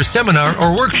teaching at your seminar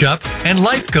or workshop and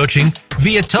life coaching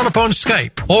via telephone,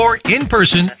 Skype, or in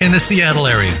person in the Seattle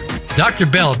area. Dr.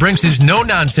 Bell brings his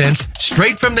no-nonsense,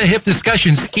 straight-from-the-hip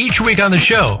discussions each week on the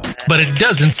show, but it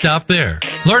doesn't stop there.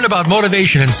 Learn about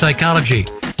motivation and psychology,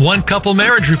 one-couple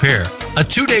marriage repair, a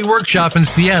 2-day workshop in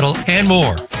Seattle, and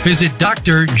more. Visit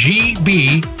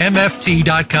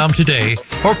drgbmft.com today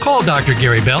or call Dr.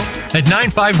 Gary Bell at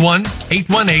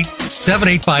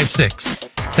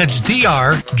 951-818-7856. That's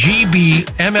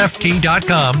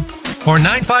drgbmft.com or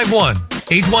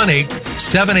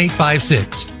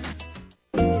 951-818-7856.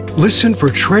 Listen for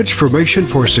Transformation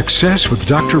for Success with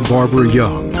Dr. Barbara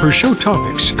Young. Her show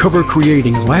topics cover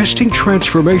creating lasting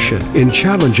transformation in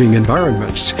challenging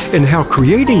environments and how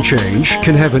creating change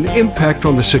can have an impact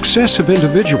on the success of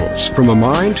individuals from a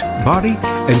mind, body,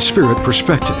 and spirit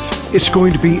perspective. It's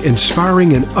going to be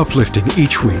inspiring and uplifting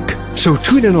each week. So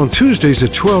tune in on Tuesdays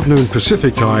at 12 noon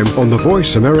Pacific Time on the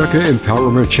Voice America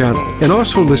Empowerment Channel, and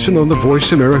also listen on the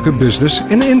Voice America Business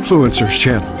and Influencers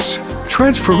channels.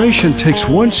 Transformation takes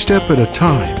one step at a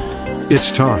time.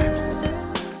 It's time.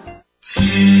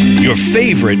 Your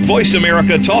favorite Voice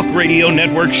America Talk Radio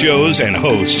Network shows and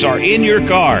hosts are in your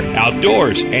car,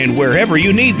 outdoors, and wherever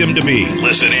you need them to be.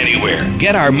 Listen anywhere.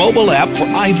 Get our mobile app for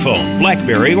iPhone,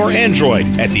 BlackBerry, or Android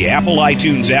at the Apple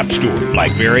iTunes App Store,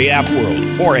 BlackBerry App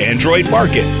World, or Android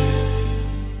Market.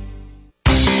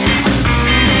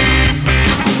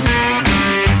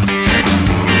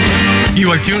 You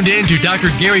are tuned in to Dr.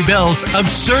 Gary Bell's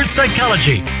Absurd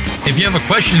Psychology. If you have a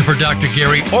question for Dr.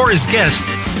 Gary or his guest,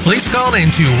 please call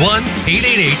in to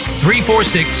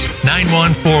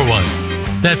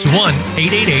 1-888-346-9141. That's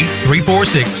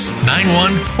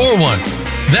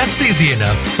 1-888-346-9141. That's easy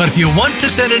enough, but if you want to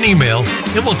send an email,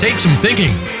 it will take some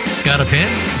thinking. Got a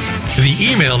pen? The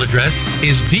email address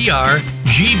is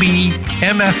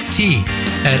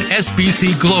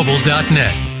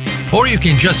drgbmft@sbcglobal.net. Or you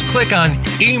can just click on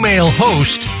Email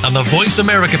Host on the Voice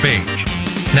America page.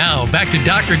 Now, back to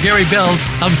Dr. Gary Bell's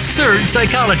Absurd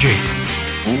Psychology.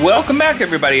 Welcome back,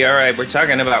 everybody. All right, we're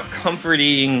talking about comfort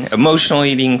eating, emotional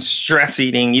eating, stress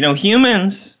eating. You know,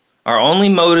 humans are only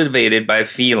motivated by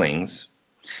feelings.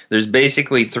 There's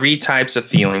basically three types of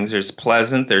feelings. There's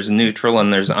pleasant, there's neutral,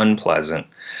 and there's unpleasant.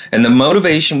 And the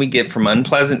motivation we get from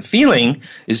unpleasant feeling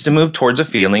is to move towards a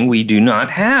feeling we do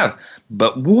not have,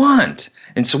 but want.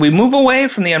 And so we move away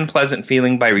from the unpleasant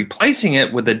feeling by replacing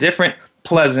it with a different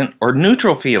pleasant or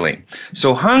neutral feeling.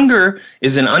 So hunger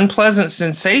is an unpleasant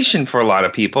sensation for a lot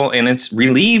of people, and it's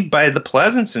relieved by the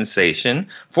pleasant sensation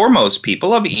for most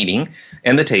people of eating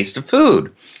and the taste of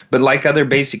food. But like other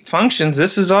basic functions,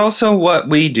 this is also what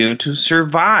we do to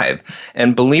survive.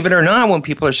 And believe it or not, when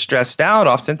people are stressed out,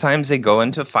 oftentimes they go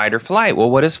into fight or flight. Well,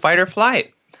 what is fight or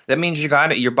flight? That means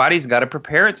your body's got to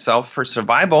prepare itself for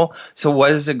survival. So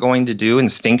what is it going to do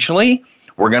instinctually?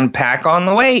 We're going to pack on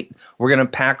the weight. We're going to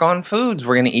pack on foods.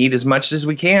 We're going to eat as much as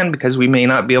we can because we may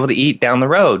not be able to eat down the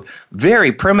road.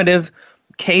 Very primitive,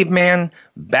 caveman,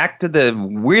 back to the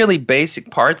really basic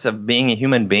parts of being a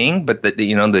human being, but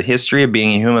the history of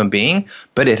being a human being,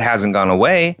 but it hasn't gone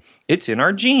away. It's in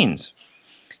our genes.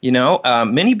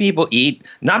 Many people eat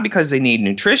not because they need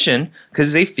nutrition,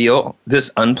 because they feel this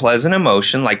unpleasant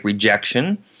emotion like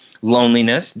rejection,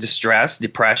 loneliness, distress,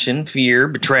 depression, fear,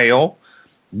 betrayal,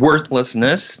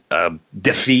 worthlessness,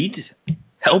 defeat,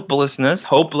 helplessness,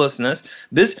 hopelessness.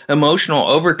 This emotional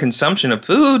overconsumption of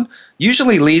food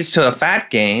usually leads to a fat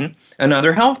gain and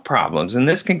other health problems. And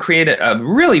this can create a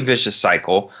really vicious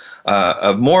cycle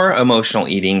of more emotional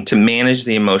eating to manage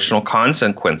the emotional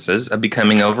consequences of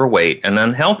becoming overweight and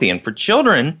unhealthy. And for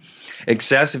children,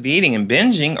 excessive eating and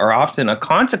binging are often a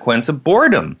consequence of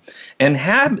boredom and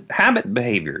habit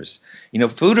behaviors.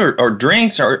 Food or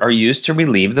drinks are used to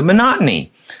relieve the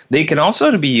monotony. They can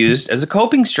also be used as a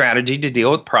coping strategy to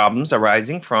deal with problems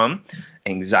arising from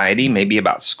anxiety, maybe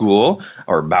about school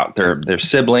or about their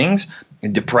siblings,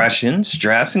 depression,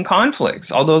 stress, and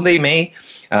conflicts. Although they may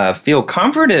feel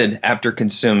comforted after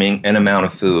consuming an amount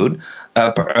of food,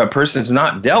 a person's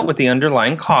not dealt with the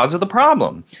underlying cause of the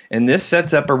problem. And this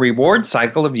sets up a reward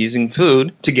cycle of using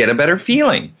food to get a better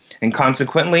feeling. And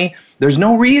consequently, there's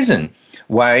no reason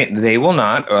why they will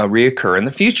not reoccur in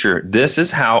the future. This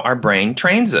is how our brain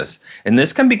trains us. And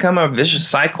this can become a vicious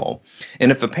cycle.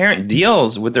 And if a parent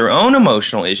deals with their own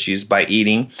emotional issues by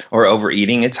eating or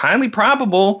overeating, it's highly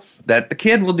probable that the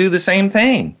kid will do the same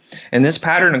thing. And this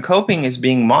pattern of coping is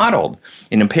being modeled.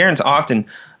 And parents often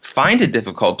find it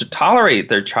difficult to tolerate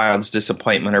their child's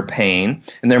disappointment or pain,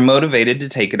 and they're motivated to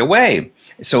take it away.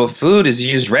 So if food is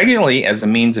used regularly as a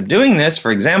means of doing this,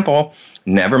 for example,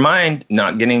 never mind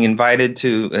not getting invited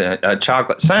to a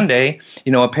chocolate sundae,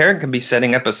 a parent can be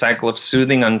setting up a cycle of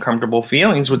soothing uncomfortable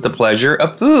feelings with the pleasure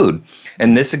of food.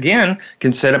 And this, again,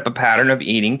 can set up a pattern of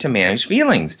eating to manage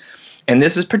feelings. And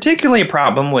this is particularly a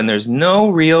problem when there's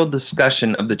no real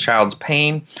discussion of the child's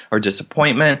pain or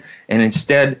disappointment, and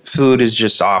instead food is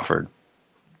just offered.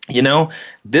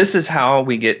 This is how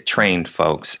we get trained,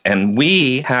 folks, and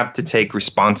we have to take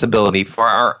responsibility for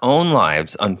our own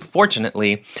lives.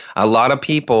 Unfortunately, a lot of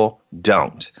people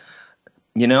don't.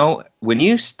 When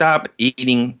you stop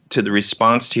eating to the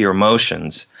response to your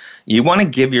emotions, you want to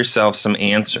give yourself some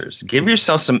answers. Give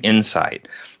yourself some insight.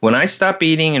 When I stop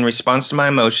eating in response to my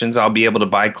emotions, I'll be able to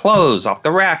buy clothes off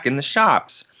the rack in the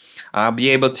shops. I'll be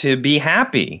able to be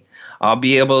happy. I'll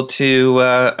be able to,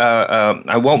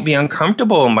 I won't be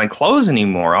uncomfortable in my clothes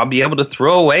anymore. I'll be able to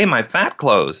throw away my fat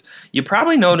clothes. You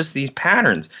probably notice these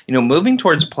patterns. Moving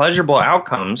towards pleasurable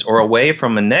outcomes or away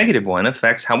from a negative one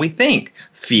affects how we think,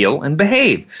 feel, and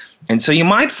behave. And so you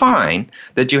might find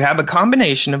that you have a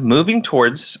combination of moving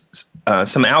towards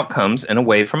some outcomes and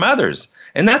away from others.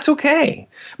 And that's okay.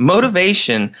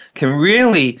 Motivation can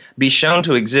really be shown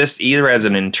to exist either as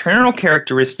an internal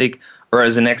characteristic or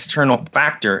as an external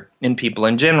factor in people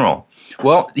in general.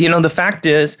 Well, the fact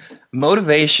is,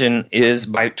 motivation is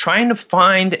by trying to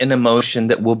find an emotion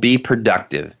that will be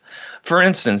productive. For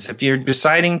instance, if you're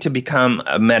deciding to become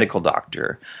a medical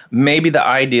doctor, maybe the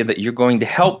idea that you're going to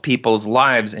help people's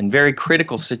lives in very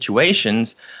critical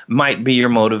situations might be your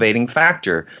motivating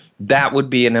factor. That would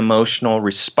be an emotional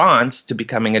response to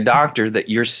becoming a doctor that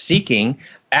you're seeking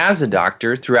as a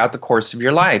doctor throughout the course of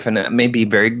your life. And it may be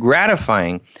very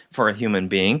gratifying for a human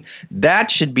being. That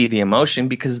should be the emotion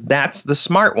because that's the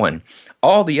smart one.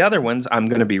 All the other ones, I'm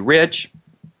going to be rich.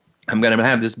 I'm going to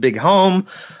have this big home.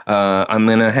 I'm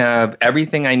going to have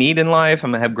everything I need in life.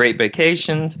 I'm going to have great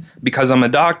vacations because I'm a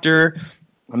doctor.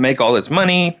 I make all this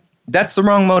money. That's the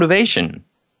wrong motivation.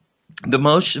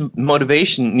 The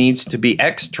motivation needs to be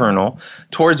external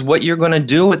towards what you're going to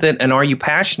do with it, and are you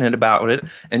passionate about it,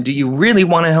 and do you really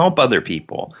want to help other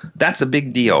people? That's a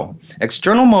big deal.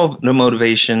 External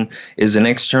motivation is an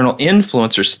external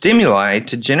influence or stimuli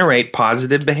to generate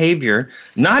positive behavior,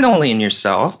 not only in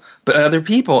yourself, but other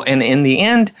people. And in the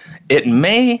end, it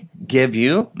may give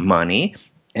you money.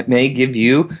 It may give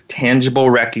you tangible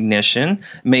recognition,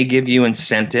 it may give you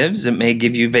incentives, it may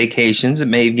give you vacations, it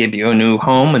may give you a new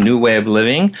home, a new way of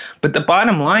living. But the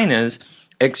bottom line is,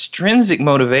 extrinsic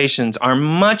motivations are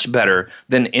much better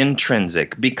than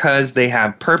intrinsic because they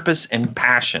have purpose and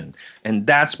passion. And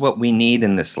that's what we need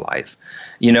in this life.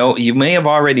 You may have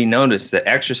already noticed that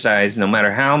exercise, no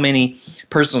matter how many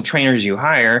personal trainers you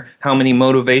hire, how many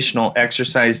motivational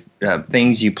exercise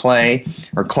things you play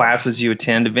or classes you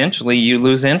attend, eventually you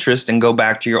lose interest and go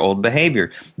back to your old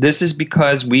behavior. This is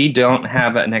because we don't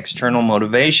have an external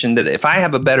motivation that if I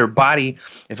have a better body,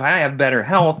 if I have better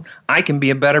health, I can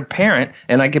be a better parent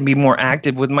and I can be more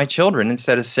active with my children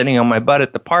instead of sitting on my butt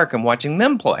at the park and watching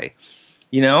them play.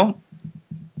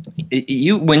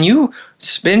 When you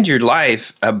spend your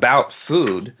life about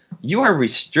food, you are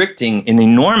restricting an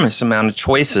enormous amount of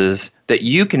choices that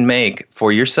you can make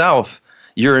for yourself.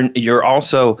 You're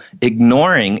also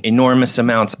ignoring enormous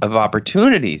amounts of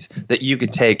opportunities that you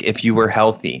could take if you were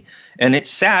healthy. And it's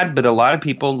sad, but a lot of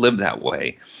people live that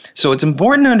way. So it's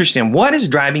important to understand what is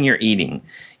driving your eating.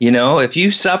 If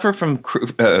you suffer from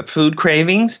food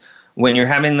cravings, when you're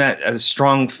having that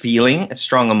strong feeling, a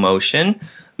strong emotion,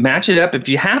 match it up. If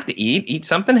you have to eat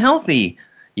something healthy.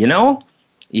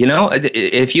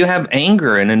 If you have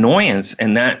anger and annoyance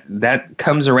and that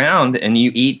comes around and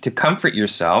you eat to comfort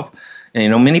yourself,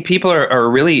 many people are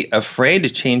really afraid to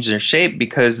change their shape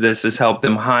because this has helped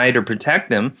them hide or protect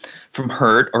them from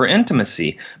hurt or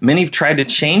intimacy. Many have tried to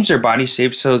change their body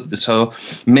shape so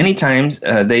many times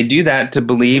they do that to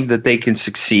believe that they can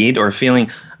succeed or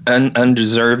feeling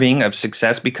undeserving of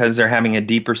success because they're having a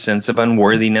deeper sense of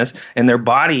unworthiness, and their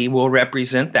body will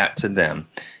represent that to them.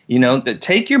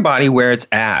 Take your body where it's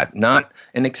at,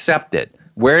 and accept it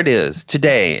where it is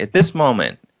today, at this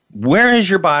moment. Where is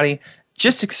your body?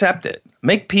 Just accept it.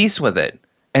 Make peace with it,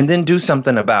 and then do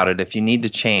something about it if you need to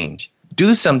change.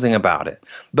 Do something about it,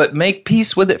 but make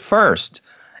peace with it first.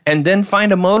 And then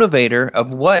find a motivator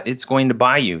of what it's going to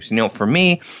buy you. For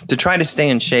me, to try to stay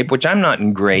in shape, which I'm not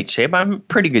in great shape, I'm in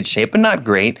pretty good shape, but not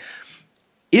great.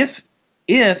 If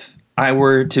I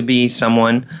were to be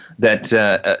someone that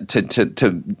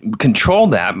to control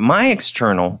that, my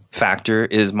external factor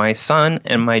is my son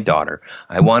and my daughter.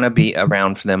 I want to be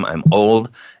around for them. I'm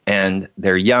old and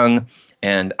they're young.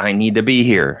 And I need to be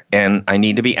here, and I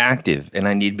need to be active, and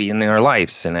I need to be in their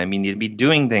lives, and I need to be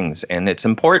doing things, and it's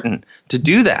important to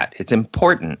do that. It's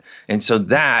important. And so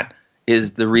that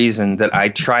is the reason that I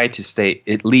try to stay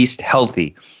at least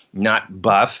healthy, not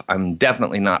buff. I'm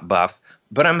definitely not buff,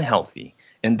 but I'm healthy,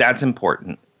 and that's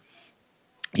important.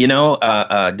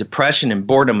 Depression and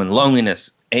boredom and loneliness,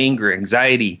 anger,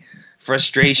 anxiety,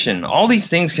 frustration, all these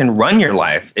things can run your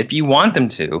life if you want them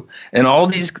to. And all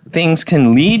these things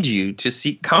can lead you to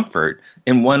seek comfort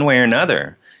in one way or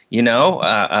another.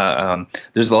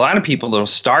 There's a lot of people that will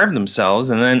starve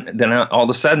themselves and then all of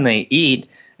a sudden they eat,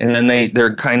 and then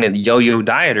they're kind of yo-yo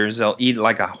dieters. They'll eat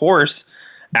like a horse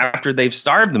after they've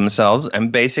starved themselves.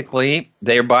 And basically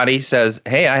their body says,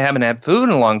 hey, I haven't had food in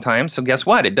a long time. So guess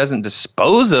what? It doesn't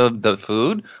dispose of the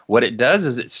food. What it does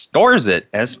is it stores it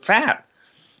as fat.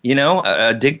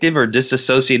 Addictive or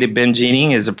disassociated binge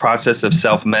eating is a process of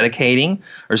self-medicating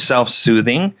or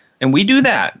self-soothing, and we do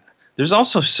that. There's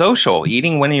also social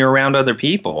eating when you're around other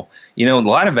people. A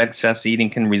lot of excess eating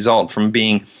can result from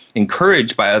being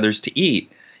encouraged by others to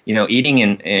eat.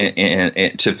 Eating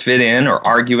to fit in, or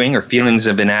arguing, or feelings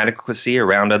of inadequacy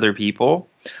around other people.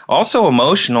 Also,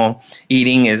 emotional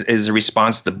eating is a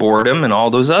response to boredom and all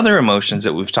those other emotions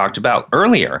that we've talked about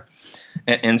earlier.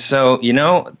 And so,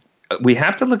 we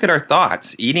have to look at our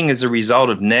thoughts. Eating is a result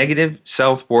of negative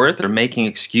self-worth or making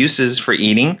excuses for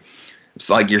eating. It's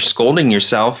like you're scolding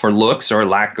yourself for looks or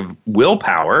lack of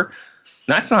willpower.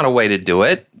 That's not a way to do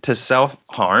it, to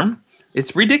self-harm.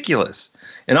 It's ridiculous.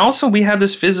 And also, we have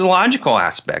this physiological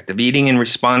aspect of eating in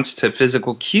response to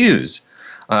physical cues,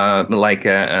 like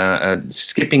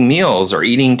skipping meals or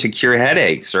eating to cure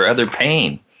headaches or other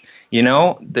pain. You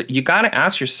got to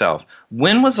ask yourself,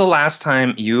 when was the last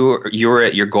time you were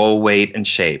at your goal weight and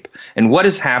shape? And what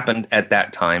has happened at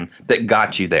that time that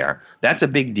got you there? That's a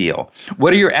big deal.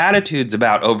 What are your attitudes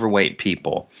about overweight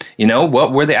people?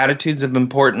 What were the attitudes of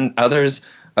important others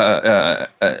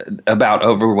about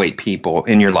overweight people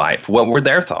in your life? What were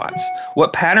their thoughts?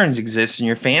 What patterns exist in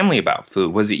your family about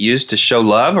food? Was it used to show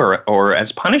love or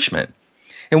as punishment?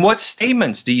 And what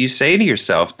statements do you say to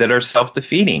yourself that are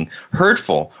self-defeating,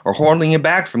 hurtful, or holding you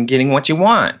back from getting what you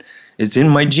want? It's in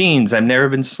my genes. I've never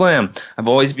been slim. I've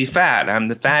always been fat. I'm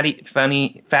the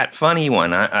fat, funny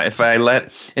one. If I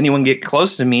let anyone get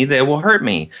close to me, they will hurt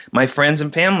me. My friends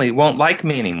and family won't like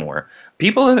me anymore.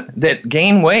 People that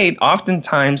gain weight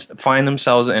oftentimes find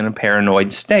themselves in a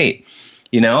paranoid state.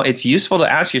 It's useful to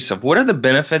ask yourself, what are the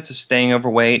benefits of staying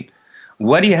overweight?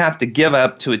 What do you have to give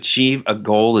up to achieve a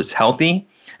goal that's healthy?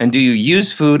 And do you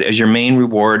use food as your main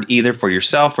reward, either for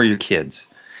yourself or your kids?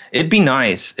 It'd be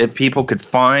nice if people could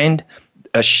find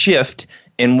a shift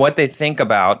in what they think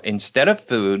about, instead of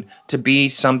food, to be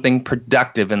something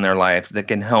productive in their life that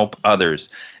can help others.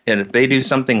 And if they do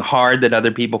something hard that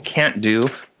other people can't do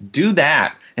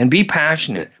that and be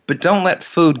passionate. But don't let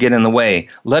food get in the way.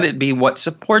 Let it be what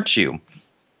supports you.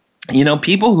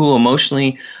 People who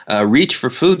emotionally reach for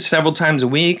food several times a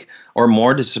week or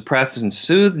more to suppress and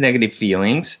soothe negative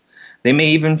feelings, they may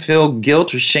even feel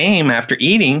guilt or shame after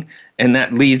eating, and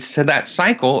that leads to that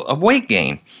cycle of weight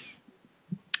gain.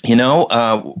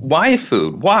 Why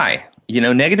food? Why?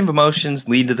 Negative emotions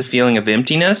lead to the feeling of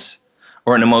emptiness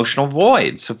or an emotional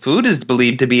void. So food is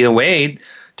believed to be a way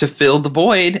to fill the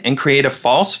void and create a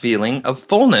false feeling of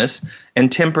fullness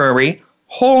and temporary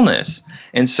wholeness.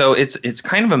 And so it's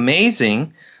kind of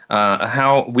amazing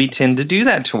how we tend to do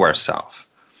that to ourselves.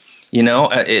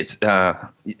 It's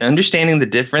understanding the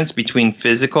difference between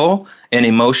physical and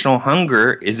emotional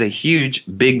hunger is a huge,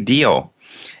 big deal.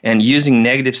 And using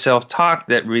negative self-talk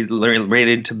that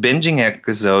related to binging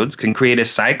episodes can create a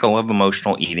cycle of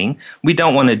emotional eating. We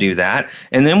don't want to do that.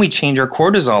 And then we change our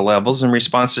cortisol levels in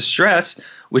response to stress,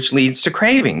 which leads to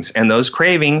cravings. And those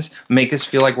cravings make us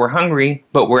feel like we're hungry,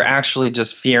 but we're actually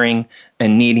just fearing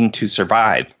and needing to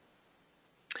survive.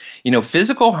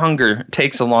 Physical hunger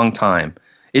takes a long time.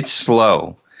 It's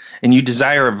slow. And you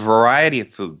desire a variety of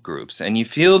food groups, and you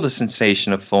feel the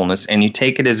sensation of fullness, and you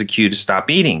take it as a cue to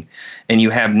stop eating. And you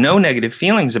have no negative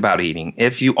feelings about eating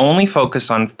if you only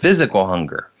focus on physical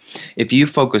hunger. If you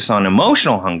focus on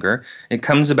emotional hunger, it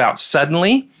comes about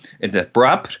suddenly, it's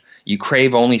abrupt, you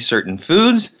crave only certain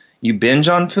foods, you binge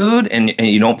on food, and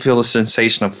you don't feel the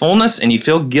sensation of fullness, and you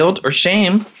feel guilt or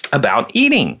shame about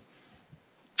eating.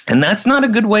 And that's not a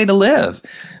good way to live.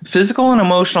 Physical and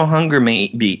emotional hunger may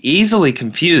be easily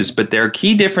confused, but there are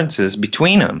key differences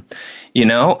between them.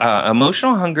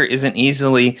 Emotional hunger isn't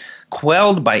easily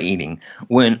quelled by eating.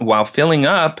 While filling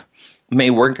up may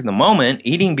work in the moment,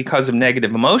 eating because of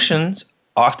negative emotions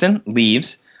often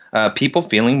leaves people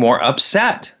feeling more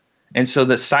upset. And so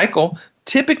the cycle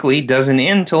typically doesn't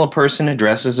end until a person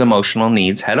addresses emotional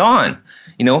needs head on.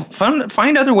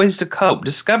 Find other ways to cope.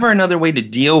 Discover another way to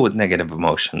deal with negative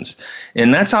emotions.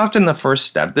 And that's often the first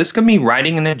step. This can be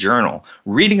writing in a journal,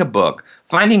 reading a book,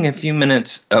 finding a few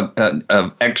minutes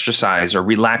of exercise or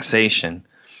relaxation.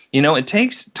 It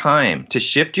takes time to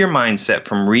shift your mindset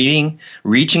from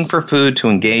reaching for food to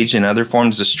engage in other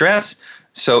forms of stress.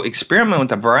 So experiment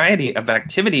with a variety of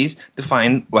activities to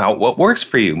find what works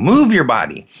for you. Move your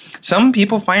body. Some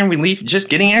people find relief just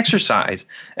getting exercise.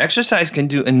 Exercise can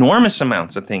do enormous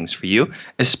amounts of things for you,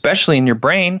 especially in your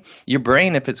brain. Your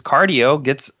brain, if it's cardio,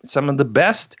 gets some of the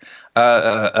best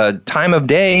time of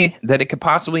day that it could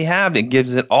possibly have. It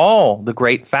gives it all the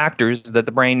great factors that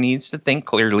the brain needs to think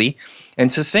clearly and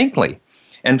succinctly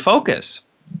and focus.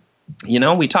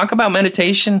 We talk about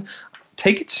meditation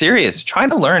take it serious. Try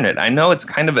to learn it. I know it's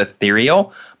kind of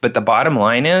ethereal, but the bottom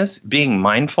line is being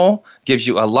mindful gives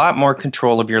you a lot more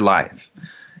control of your life.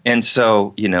 And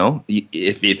so,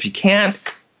 if you can't,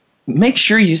 make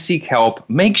sure you seek help.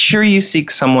 Make sure you seek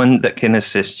someone that can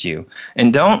assist you.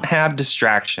 And don't have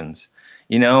distractions.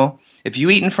 If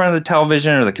you eat in front of the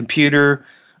television or the computer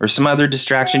or some other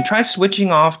distraction, try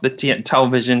switching off the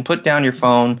television, put down your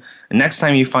phone, and next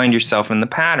time you find yourself in the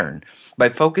pattern. By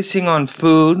focusing on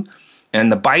food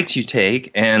and the bites you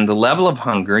take and the level of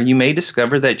hunger, you may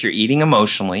discover that you're eating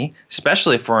emotionally,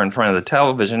 especially if we're in front of the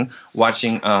television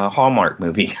watching a Hallmark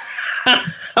movie.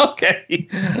 Okay,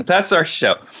 that's our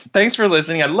show. Thanks for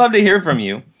listening. I'd love to hear from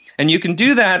you. And you can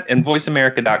do that in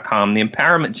voiceamerica.com, the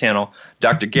empowerment channel,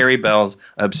 Dr. Gary Bell's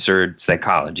Absurd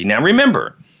Psychology. Now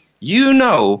remember, you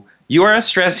are a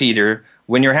stress eater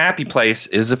when your happy place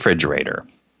is the refrigerator.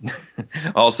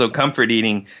 Also, comfort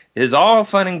eating is all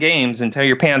fun and games until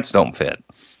your pants don't fit.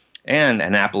 And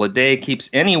an apple a day keeps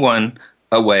anyone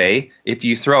away if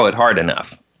you throw it hard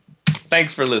enough.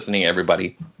 Thanks for listening,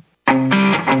 everybody.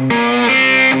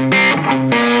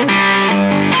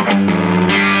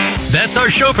 That's our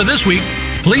show for this week.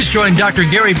 Please join Dr.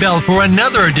 Gary Bell for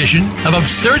another edition of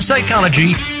Absurd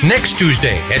Psychology next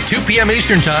Tuesday at 2 p.m.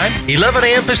 Eastern Time, 11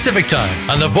 a.m. Pacific Time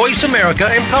on the Voice America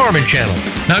Empowerment Channel.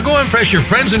 Now go impress your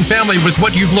friends and family with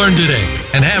what you've learned today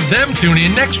and have them tune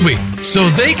in next week so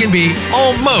they can be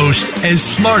almost as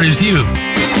smart as you.